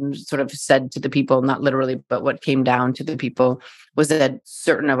Lyman sort of said to the people, not literally, but what came down to the people was that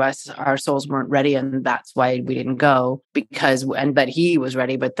certain of us, our souls weren't ready. And that's why we didn't go but he was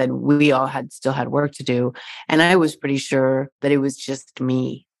ready, but then we all still had work to do. And I was pretty sure that it was just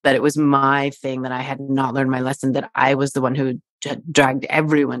me, that it was my thing, that I had not learned my lesson, that I was the one who dragged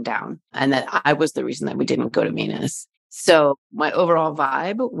everyone down and that I was the reason that we didn't go to Venus. So my overall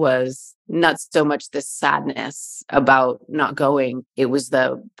vibe was not so much this sadness about not going. It was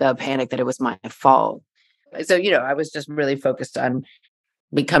the panic that it was my fault. So, I was just really focused on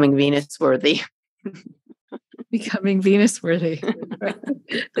becoming Venus worthy. Becoming Venus worthy.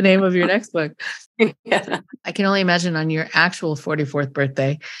 The name of your next book. Yeah. I can only imagine on your actual 44th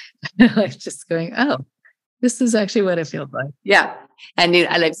birthday, like just going, oh, this is actually what it feels like. Yeah. And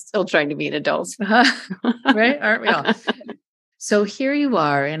I'm still trying to be an adult. Right? Aren't we all? So here you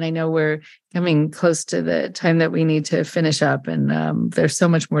are. And I know we're coming close to the time that we need to finish up. And there's so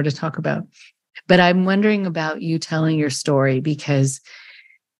much more to talk about. But I'm wondering about you telling your story, because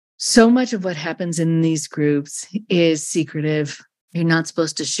so much of what happens in these groups is secretive. You're not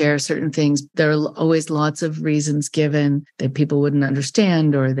supposed to share certain things. There are always lots of reasons given that people wouldn't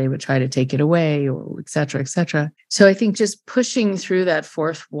understand, or they would try to take it away, or et cetera, et cetera. So I think just pushing through that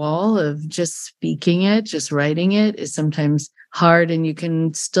fourth wall of just speaking it, just writing it, is sometimes hard. And you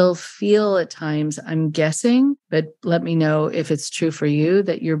can still feel at times, I'm guessing, but let me know if it's true for you,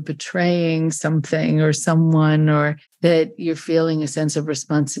 that you're betraying something or someone, or that you're feeling a sense of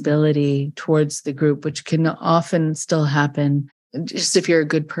responsibility towards the group, which can often still happen. Just if you're a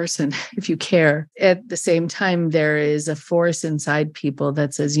good person, if you care. At the same time, there is a force inside people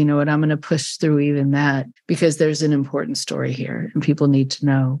that says, you know what, I'm going to push through even that because there's an important story here and people need to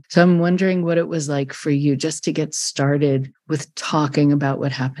know. So I'm wondering what it was like for you just to get started with talking about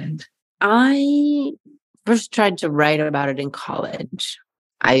what happened. I first tried to write about it in college.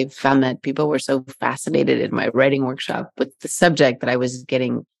 I found that people were so fascinated in my writing workshop with the subject that I was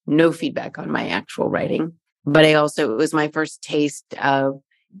getting no feedback on my actual writing. But it was my first taste of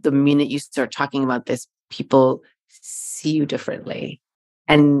the minute you start talking about this, people see you differently.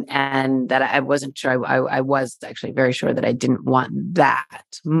 And that I wasn't sure. I was actually very sure that I didn't want that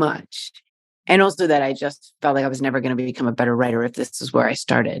much. And also that I just felt like I was never going to become a better writer if this is where I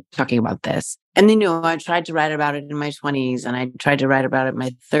started talking about this. And then, I tried to write about it in my 20s and I tried to write about it in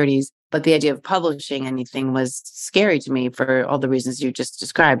my 30s. But the idea of publishing anything was scary to me for all the reasons you just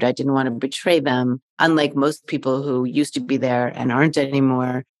described. I didn't want to betray them. Unlike most people who used to be there and aren't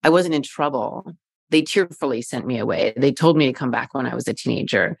anymore, I wasn't in trouble. They tearfully sent me away. They told me to come back when I was a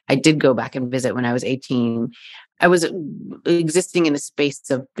teenager. I did go back and visit when I was 18. I was existing in a space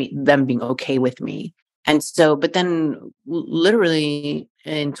of them being okay with me. And so, but then literally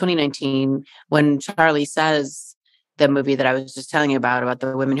in 2019, when Charlie says the movie that I was just telling you about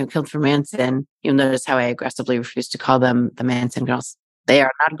the women who killed for Manson, you'll notice how I aggressively refuse to call them the Manson girls. They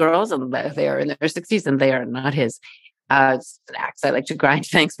are not girls and they are in their 60s and they are not his. It's an axe I like to grind.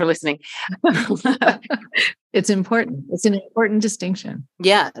 Thanks for listening. It's important. It's an important distinction.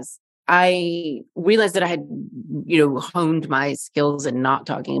 Yes. I realized that I had, honed my skills in not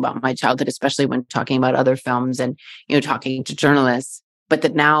talking about my childhood, especially when talking about other films and, talking to journalists, but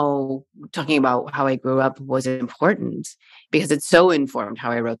that now talking about how I grew up was important because it so informed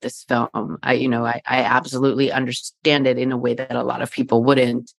how I wrote this film. I absolutely understand it in a way that a lot of people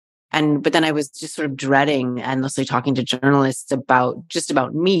wouldn't. But then I was just sort of dreading endlessly talking to journalists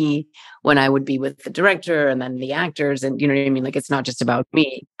about me when I would be with the director and then the actors. And you know what I mean? Like, it's not just about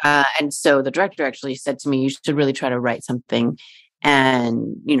me. And so the director actually said to me, you should really try to write something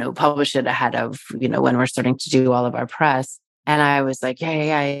and, publish it ahead of, when we're starting to do all of our press. And I was like,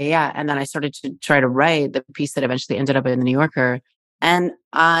 yeah. And then I started to try to write the piece that eventually ended up in the New Yorker. And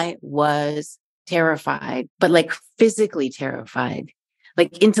I was terrified, but like physically terrified.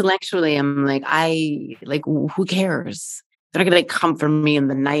 Like intellectually, I'm like, who cares? They're not going to come for me in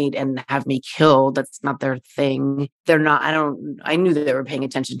the night and have me killed. That's not their thing. They're not, I knew that they were paying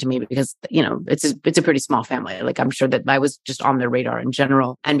attention to me because, it's a pretty small family. Like, I'm sure that I was just on their radar in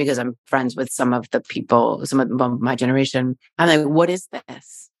general. And because I'm friends with some of the people, some of my generation, I'm like, what is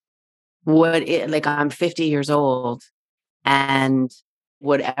this? I'm 50 years old and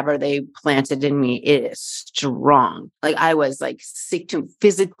whatever they planted in me, it is strong. Like, I was like sick to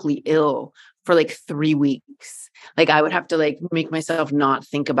physically ill for like 3 weeks. Like, I would have to like make myself not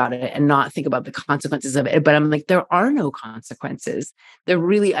think about it and not think about the consequences of it. But I'm like, there are no consequences.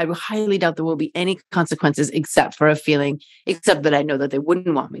 I highly doubt there will be any consequences except for a feeling, except that I know that they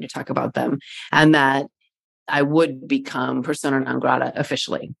wouldn't want me to talk about them and that I would become persona non grata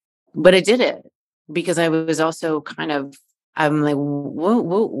officially. But I did it because I was also I'm like,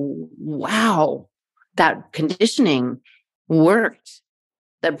 whoa, wow, that conditioning worked.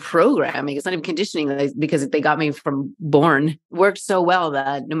 That programming, it's not even conditioning because they got me from born, worked so well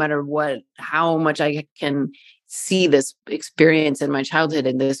that no matter how much I can see this experience in my childhood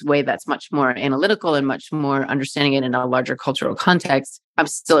in this way that's much more analytical and much more understanding it in a larger cultural context, I'm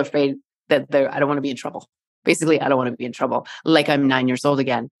still afraid that I don't want to be in trouble. Basically, I don't want to be in trouble, like I'm 9 years old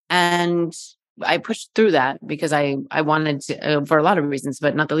again. And I pushed through that because I wanted to, for a lot of reasons,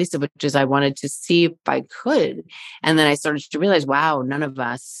 but not the least of which is I wanted to see if I could. And then I started to realize, wow, none of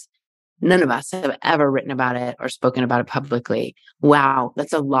us have ever written about it or spoken about it publicly. Wow,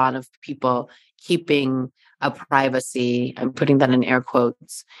 that's a lot of people keeping a privacy. I'm putting that in air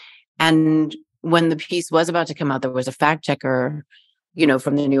quotes. And when the piece was about to come out, there was a fact checker,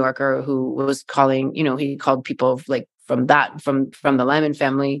 from the New Yorker who was calling, he called people like from the Lyman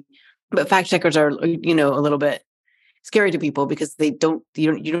family. But fact checkers are, a little bit scary to people because you don't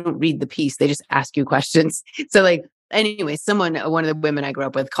read the piece. They just ask you questions. So like, anyway, one of the women I grew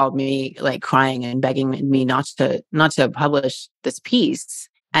up with called me like crying and begging me not to publish this piece.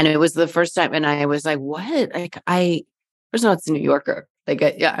 And it was the first time. And I was like, what? Like first of all, it's a New Yorker.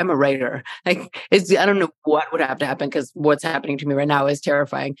 Like, I'm a writer. Like, I don't know what would have to happen because what's happening to me right now is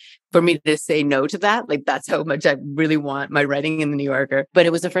terrifying for me to say no to that. Like, that's how much I really want my writing in the New Yorker. But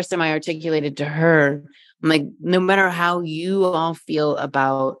it was the first time I articulated to her, I'm like, no matter how you all feel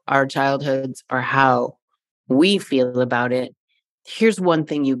about our childhoods or how we feel about it, here's one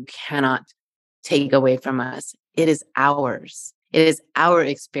thing you cannot take away from us. It is ours. It is our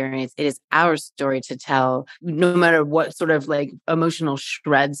experience. It is our story to tell, no matter what sort of like emotional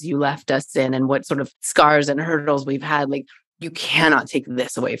shreds you left us in and what sort of scars and hurdles we've had. Like, you cannot take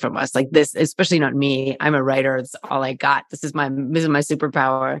this away from us. Like this, especially not me. I'm a writer. It's all I got. This is my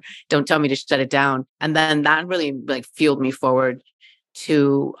superpower. Don't tell me to shut it down. And then that really like fueled me forward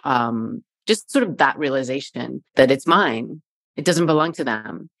to just sort of that realization that it's mine. It doesn't belong to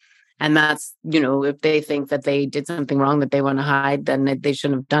them. And that's, if they think that they did something wrong that they want to hide, then they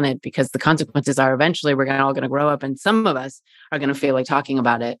shouldn't have done it because the consequences are eventually we're all going to grow up and some of us are going to feel like talking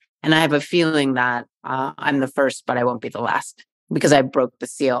about it. And I have a feeling that I'm the first, but I won't be the last because I broke the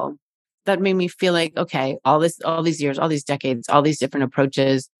seal. that made me feel like, okay, all these years, all these decades, all these different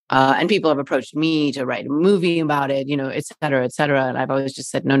approaches, and people have approached me to write a movie about it, et cetera, et cetera. And I've always just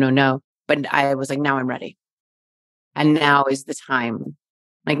said, no, no, no. But I was like, now I'm ready. And now is the time.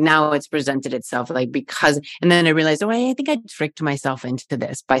 Like now it's presented itself and then I realized, I think I tricked myself into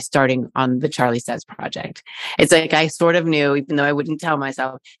this by starting on the Charlie Says project. It's like, I sort of knew, even though I wouldn't tell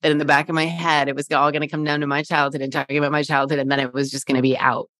myself, that in the back of my head, it was all going to come down to my childhood and talking about my childhood. And then it was just going to be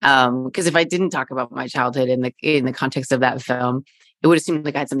out. Because if I didn't talk about my childhood in the context of that film, it would have seemed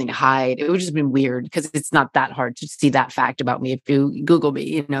like I had something to hide. It would have just been weird because it's not that hard to see that fact about me if you Google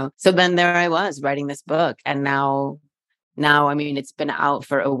me, So then there I was writing this book. And now, I mean, it's been out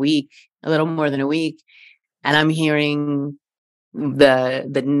for a week, a little more than a week. And I'm hearing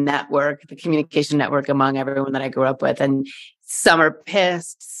the network, the communication network among everyone that I grew up with. And some are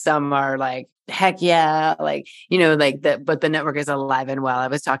pissed. Some are like, heck yeah. But the network is alive and well. I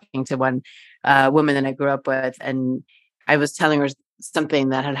was talking to one woman that I grew up with, and I was telling her something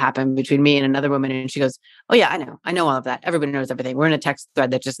that had happened between me and another woman. And she goes, oh yeah, I know all of that. Everybody knows everything. We're in a text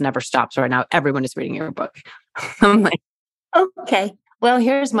thread that just never stops right now. Everyone is reading your book. I'm like, okay, well,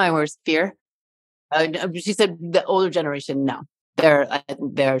 here's my worst fear. She said the older generation, no,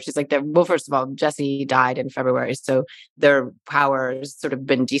 she's like, well, first of all, Jesse died in February. So their power has sort of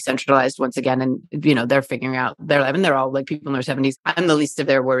been decentralized once again. And, they're figuring out their life, and they're all like people in their 70s. I'm the least of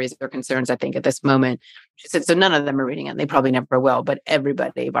their worries or concerns, I think, at this moment. She said, so none of them are reading it. And they probably never will, but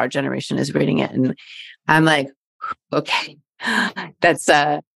everybody of our generation is reading it. And I'm like, okay, that's,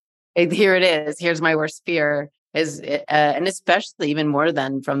 here it is. Here's my worst fear. And especially even more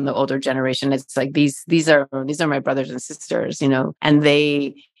than from the older generation, it's like these are my brothers and sisters, and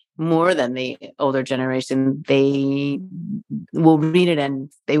they, more than the older generation, they will read it and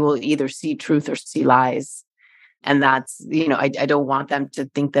they will either see truth or see lies. And that's, I don't want them to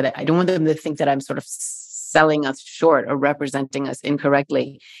think that I'm sort of selling us short or representing us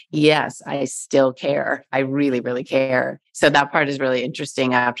incorrectly. Yes, I still care. I really, really care. So that part is really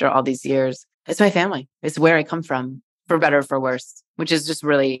interesting after all these years. It's my family. It's where I come from, for better or for worse, which is just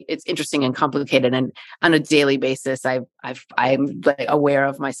really, it's interesting and complicated. And on a daily basis, I'm like aware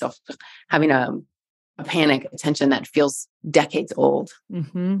of myself having a panic attention that feels decades old.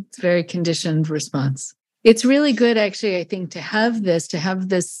 Mm-hmm. It's a very conditioned response. It's really good, actually, I think, to have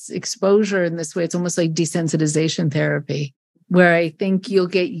this exposure in this way. It's almost like desensitization therapy, where I think you'll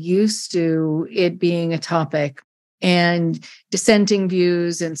get used to it being a topic and dissenting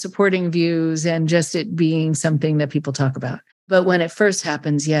views and supporting views and just it being something that people talk about. But when it first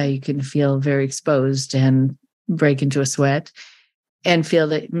happens, you can feel very exposed and break into a sweat and feel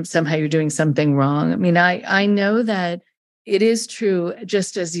that somehow you're doing something wrong. I mean, I know that it is true,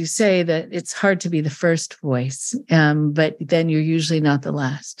 just as you say, that it's hard to be the first voice, but then you're usually not the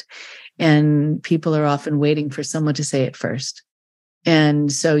last. And people are often waiting for someone to say it first.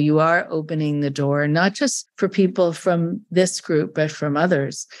 And so you are opening the door, not just for people from this group, but from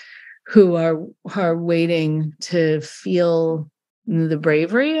others who are waiting to feel the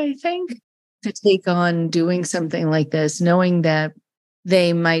bravery, I think, to take on doing something like this, knowing that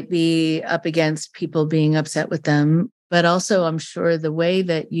they might be up against people being upset with them. But also, I'm sure the way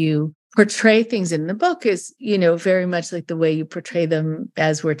that you portray things in the book is, very much like the way you portray them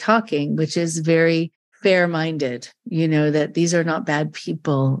as we're talking, which is very fair-minded, that these are not bad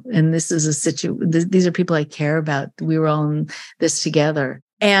people. And this is these are people I care about. We were all in this together.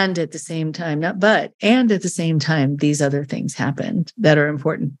 And at the same time, and at the same time, these other things happened that are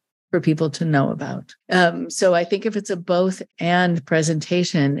important for people to know about. So I think if it's a both and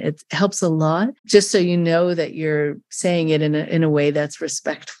presentation, it helps a lot, just so you know that you're saying it in a way that's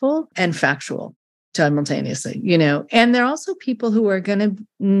respectful and factual simultaneously, And there are also people who are going to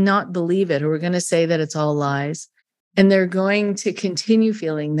not believe it, who are going to say that it's all lies. And they're going to continue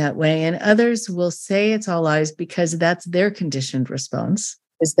feeling that way. And others will say it's all lies because that's their conditioned response,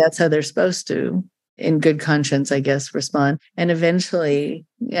 because that's how they're supposed to, in good conscience, I guess, respond. And eventually,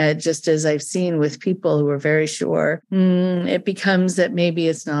 just as I've seen with people who are very sure, it becomes that maybe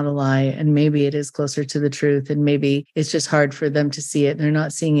it's not a lie and maybe it is closer to the truth and maybe it's just hard for them to see it. They're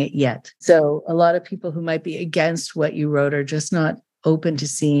not seeing it yet. So a lot of people who might be against what you wrote are just not open to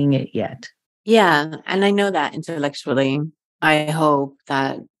seeing it yet. Yeah. And I know that intellectually. I hope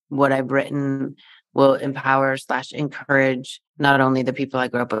that what I've written will empower / encourage not only the people I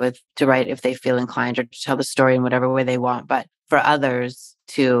grew up with to write if they feel inclined or to tell the story in whatever way they want, but for others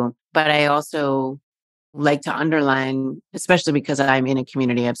too. But I also like to underline, especially because I'm in a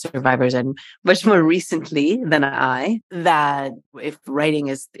community of survivors and much more recently than I, that if writing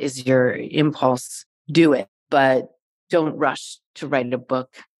is your impulse, do it, but don't rush to write a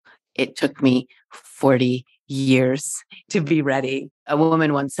book it took me 40 years to be ready. A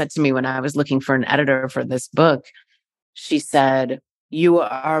woman once said to me when I was looking for an editor for this book, she said, "You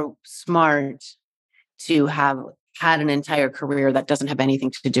are smart to have had an entire career that doesn't have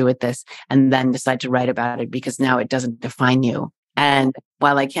anything to do with this and then decide to write about it because now it doesn't define you." And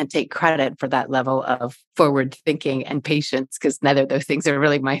while I can't take credit for that level of forward thinking and patience, because neither of those things are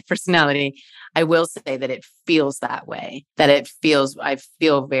really my personality, I will say that it feels that way, I feel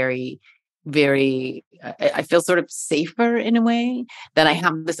I feel sort of safer in a way that I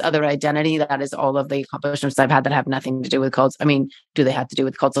have this other identity that is all of the accomplishments I've had that have nothing to do with cults. I mean, do they have to do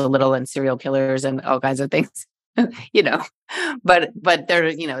with cults a little and serial killers and all kinds of things? you know, but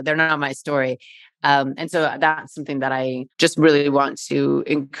they're not my story. And so that's something that I just really want to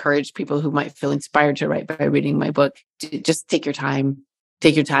encourage people who might feel inspired to write by reading my book. To just take your time.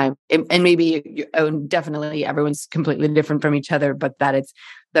 Take your time. And maybe definitely everyone's completely different from each other, but that it's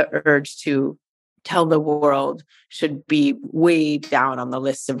the urge to tell the world should be way down on the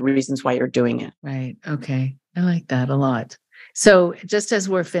list of reasons why you're doing it. Right. Okay. I like that a lot. So just as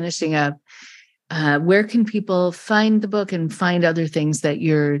we're finishing up, where can people find the book and find other things that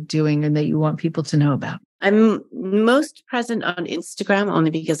you're doing and that you want people to know about? I'm most present on Instagram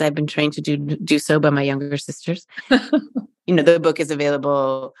only because I've been trained to do so by my younger sisters. The book is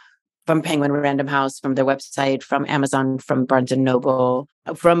available from Penguin Random House, from their website, from Amazon, from Barnes & Noble,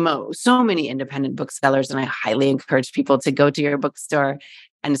 from so many independent booksellers. And I highly encourage people to go to your bookstore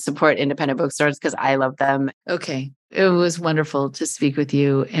and support independent bookstores because I love them. Okay. It was wonderful to speak with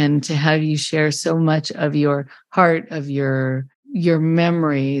you and to have you share so much of your heart, of your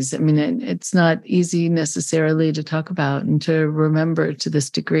memories. I mean, it's not easy necessarily to talk about and to remember to this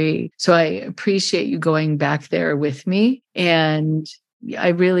degree. So I appreciate you going back there with me. And I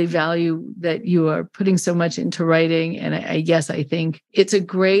really value that you are putting so much into writing. And I think it's a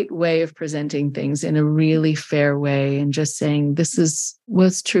great way of presenting things in a really fair way and just saying, this is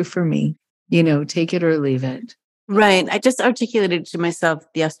what's true for me, take it or leave it. Right. I just articulated to myself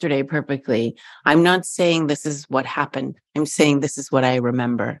yesterday perfectly. I'm not saying this is what happened. I'm saying this is what I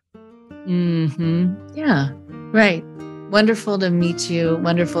remember. Yeah. Right. Wonderful to meet you.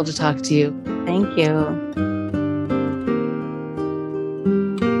 Wonderful to talk to you. Thank you.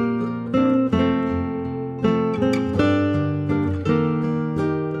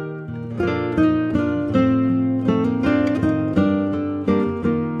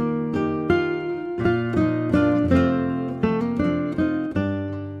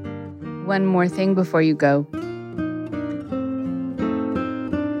 One more thing before you go.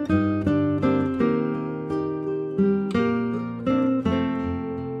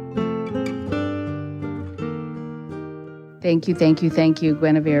 Thank you,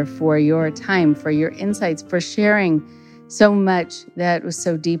 Guinevere, for your time, for your insights, for sharing so much that was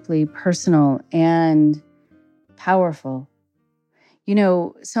so deeply personal and powerful.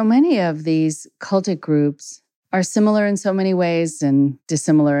 So many of these cultic groups are similar in so many ways and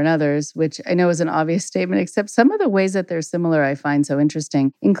dissimilar in others, which I know is an obvious statement, except some of the ways that they're similar I find so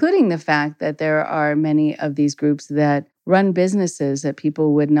interesting, including the fact that there are many of these groups that run businesses that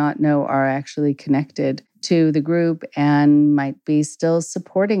people would not know are actually connected to the group and might be still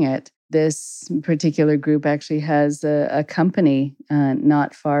supporting it. This particular group actually has a company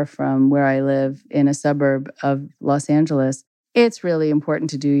not far from where I live in a suburb of Los Angeles. It's really important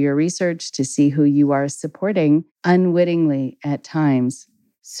to do your research to see who you are supporting unwittingly at times.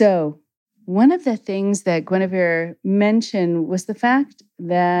 So one of the things that Guinevere mentioned was the fact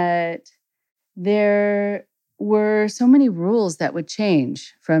that there were so many rules that would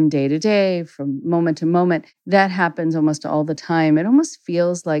change from day to day, from moment to moment. That happens almost all the time. It almost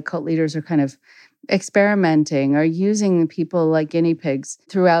feels like cult leaders are kind of experimenting or using people like guinea pigs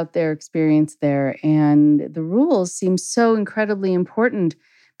throughout their experience there. And the rules seem so incredibly important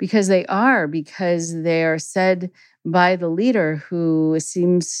because they are said by the leader, who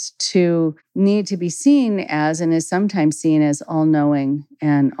seems to need to be seen as and is sometimes seen as all-knowing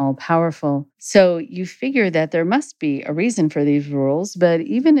and all-powerful. So you figure that there must be a reason for these rules, but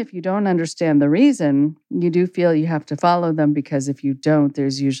even if you don't understand the reason, you do feel you have to follow them, because if you don't,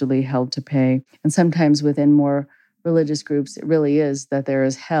 there's usually hell to pay. And sometimes within more religious groups, it really is that there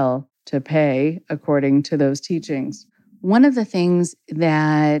is hell to pay according to those teachings. One of the things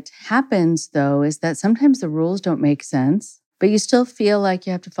that happens, though, is that sometimes the rules don't make sense, but you still feel like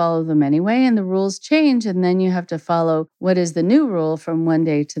you have to follow them anyway, and the rules change, and then you have to follow what is the new rule from one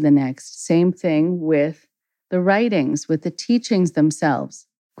day to the next. Same thing with the writings, with the teachings themselves.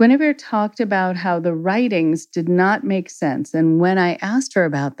 Guinevere talked about how the writings did not make sense, and when I asked her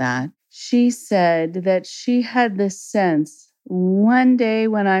about that, she said that she had this sense one day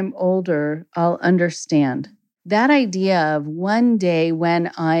when I'm older, I'll understand. That idea of one day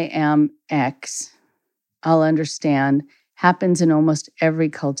when I am X, I'll understand, happens in almost every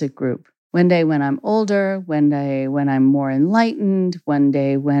cultic group. One day when I'm older, one day when I'm more enlightened, one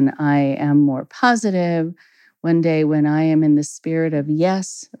day when I am more positive, one day when I am in the spirit of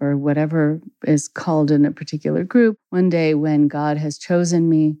yes, or whatever is called in a particular group, one day when God has chosen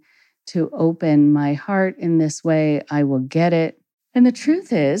me to open my heart in this way, I will get it. And the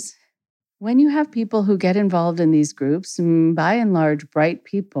truth is, when you have people who get involved in these groups, by and large, bright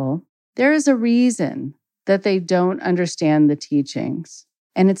people, there is a reason that they don't understand the teachings.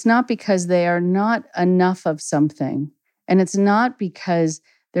 And it's not because they are not enough of something. And it's not because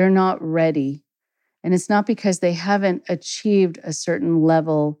they're not ready. And it's not because they haven't achieved a certain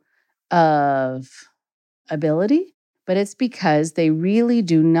level of ability, but it's because they really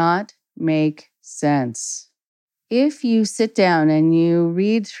do not make sense. If you sit down and you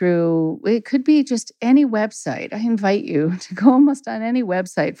read through, it could be just any website. I invite you to go almost on any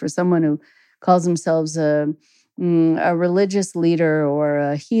website for someone who calls themselves a religious leader or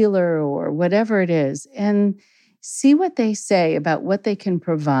a healer or whatever it is, and see what they say about what they can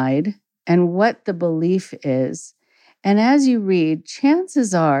provide and what the belief is. And as you read,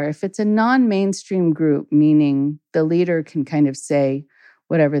 chances are, if it's a non-mainstream group, meaning the leader can kind of say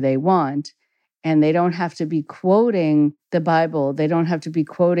whatever they want, and they don't have to be quoting the Bible. They don't have to be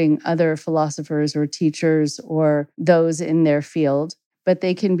quoting other philosophers or teachers or those in their field, but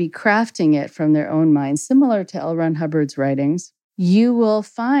they can be crafting it from their own minds, similar to L. Ron Hubbard's writings. You will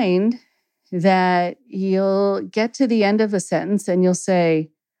find that you'll get to the end of a sentence and you'll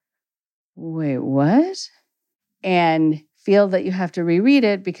say, wait, what? And feel that you have to reread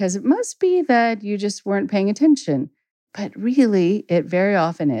it because it must be that you just weren't paying attention. But really, it very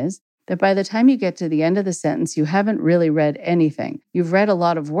often is that by the time you get to the end of the sentence, you haven't really read anything. You've read a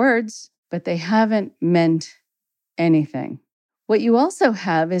lot of words, but they haven't meant anything. What you also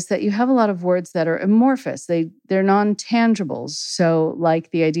have is that you have a lot of words that are amorphous. They're non-tangibles. So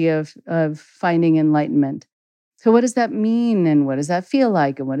like the idea of finding enlightenment. So what does that mean? And what does that feel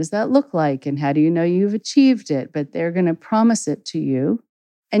like? And what does that look like? And how do you know you've achieved it? But they're going to promise it to you.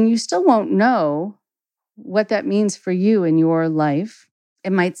 And you still won't know what that means for you in your life.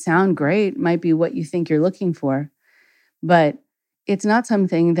 It might sound great, might be what you think you're looking for, but it's not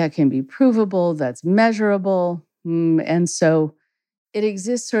something that can be provable, that's measurable. And so it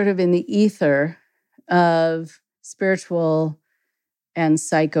exists sort of in the ether of spiritual and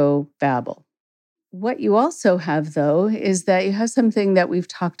psychobabble. What you also have, though, is that you have something that we've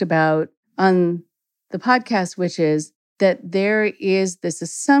talked about on the podcast, which is that there is this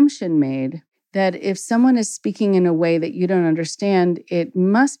assumption made that if someone is speaking in a way that you don't understand, it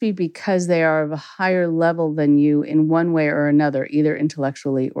must be because they are of a higher level than you in one way or another, either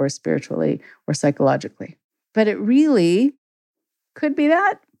intellectually or spiritually or psychologically. But it really could be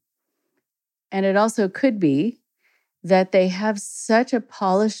that. And it also could be that they have such a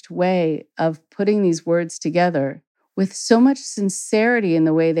polished way of putting these words together with so much sincerity in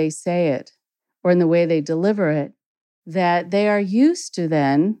the way they say it or in the way they deliver it, that they are used to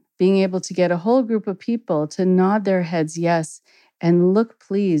then being able to get a whole group of people to nod their heads yes and look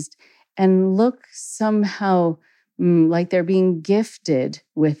pleased and look somehow like they're being gifted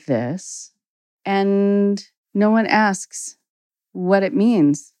with this. And no one asks what it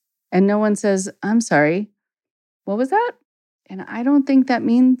means. And no one says, I'm sorry, what was that? And I don't think that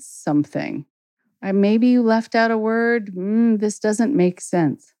means something. Maybe you left out a word. This doesn't make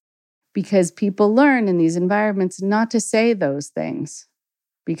sense. Because people learn in these environments not to say those things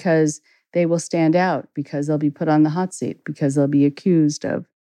because they will stand out, because they'll be put on the hot seat, because they'll be accused of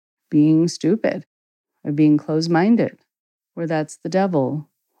being stupid or being closed-minded, or that's the devil,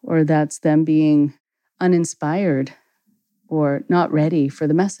 or that's them being uninspired or not ready for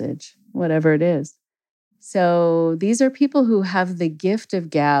the message, whatever it is. So these are people who have the gift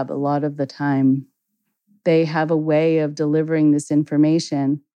of gab a lot of the time. They have a way of delivering this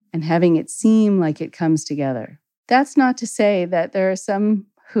information and having it seem like it comes together. That's not to say that there are some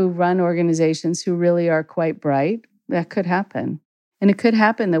who run organizations who really are quite bright. That could happen. And it could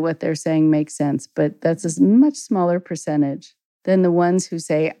happen that what they're saying makes sense, but that's a much smaller percentage than the ones who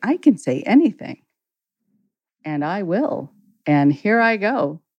say, I can say anything. And I will. And here I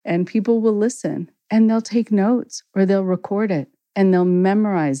go. And people will listen. And they'll take notes or they'll record it and they'll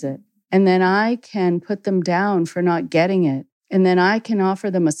memorize it. And then I can put them down for not getting it. And then I can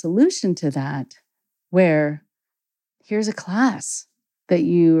offer them a solution to that where here's a class that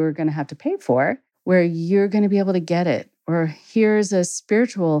you are going to have to pay for where you're going to be able to get it. Or here's a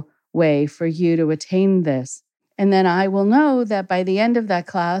spiritual way for you to attain this. And then I will know that by the end of that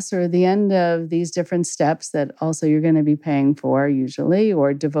class or the end of these different steps that also you're going to be paying for usually,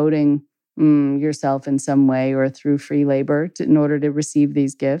 or devoting yourself in some way or through free labor in order to receive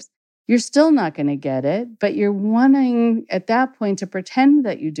these gifts, you're still not going to get it. But you're wanting at that point to pretend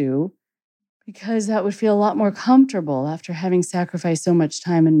that you do, because that would feel a lot more comfortable after having sacrificed so much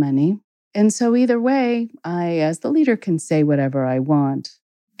time and money. And so either way, I, as the leader, can say whatever I want.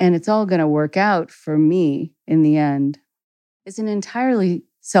 And it's all going to work out for me in the end. It's an entirely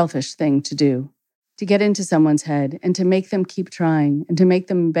selfish thing to do, to get into someone's head and to make them keep trying and to make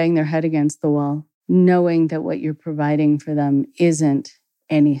them bang their head against the wall, knowing that what you're providing for them isn't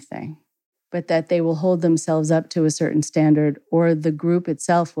anything, but that they will hold themselves up to a certain standard, or the group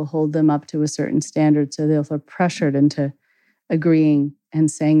itself will hold them up to a certain standard, so they'll feel pressured into agreeing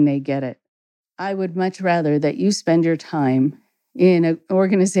and saying they get it. I would much rather that you spend your time in an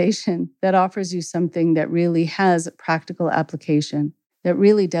organization that offers you something that really has a practical application, that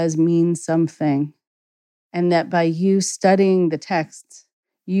really does mean something, and that by you studying the texts,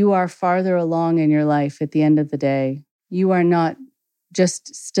 you are farther along in your life at the end of the day. You are not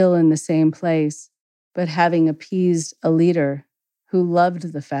just still in the same place, but having appeased a leader who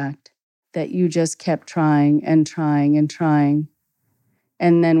loved the fact that you just kept trying and trying and trying,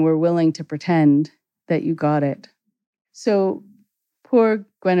 and then were willing to pretend that you got it. So poor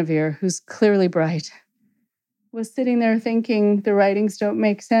Guinevere, who's clearly bright, was sitting there thinking the writings don't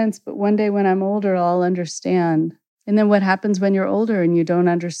make sense, but one day when I'm older, I'll understand. And then what happens when you're older and you don't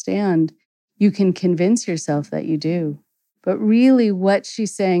understand? You can convince yourself that you do. But really what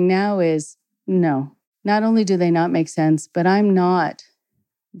she's saying now is, no, not only do they not make sense, but I'm not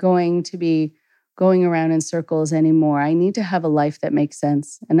going to be going around in circles anymore. I need to have a life that makes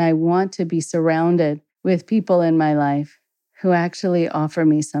sense. And I want to be surrounded with people in my life who actually offer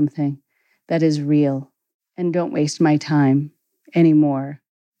me something that is real and don't waste my time anymore.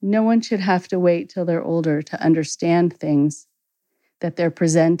 No one should have to wait till they're older to understand things that they're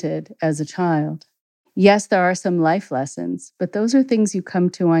presented as a child. Yes, there are some life lessons, but those are things you come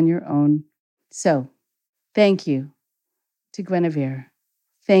to on your own. So, thank you to Guinevere.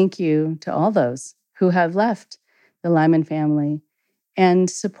 Thank you to all those who have left the Lyman family, and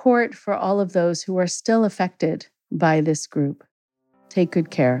support for all of those who are still affected by this group. Take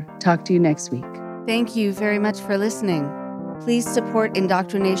good care. Talk to you next week. Thank you very much for listening. Please support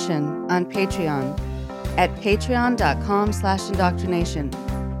Indoctrination on Patreon at patreon.com/indoctrination.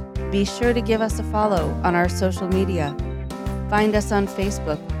 Be sure to give us a follow on our social media. Find us on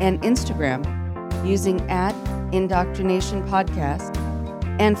Facebook and Instagram using @Indoctrination Podcast.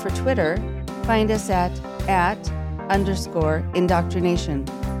 And for Twitter, find us at @_indoctrination.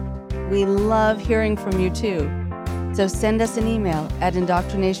 We love hearing from you too. So send us an email at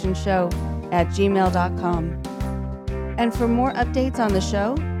indoctrinationshow@gmail.com. And for more updates on the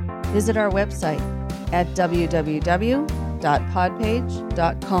show, visit our website at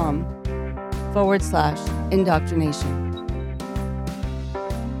www.podpage.com/indoctrination.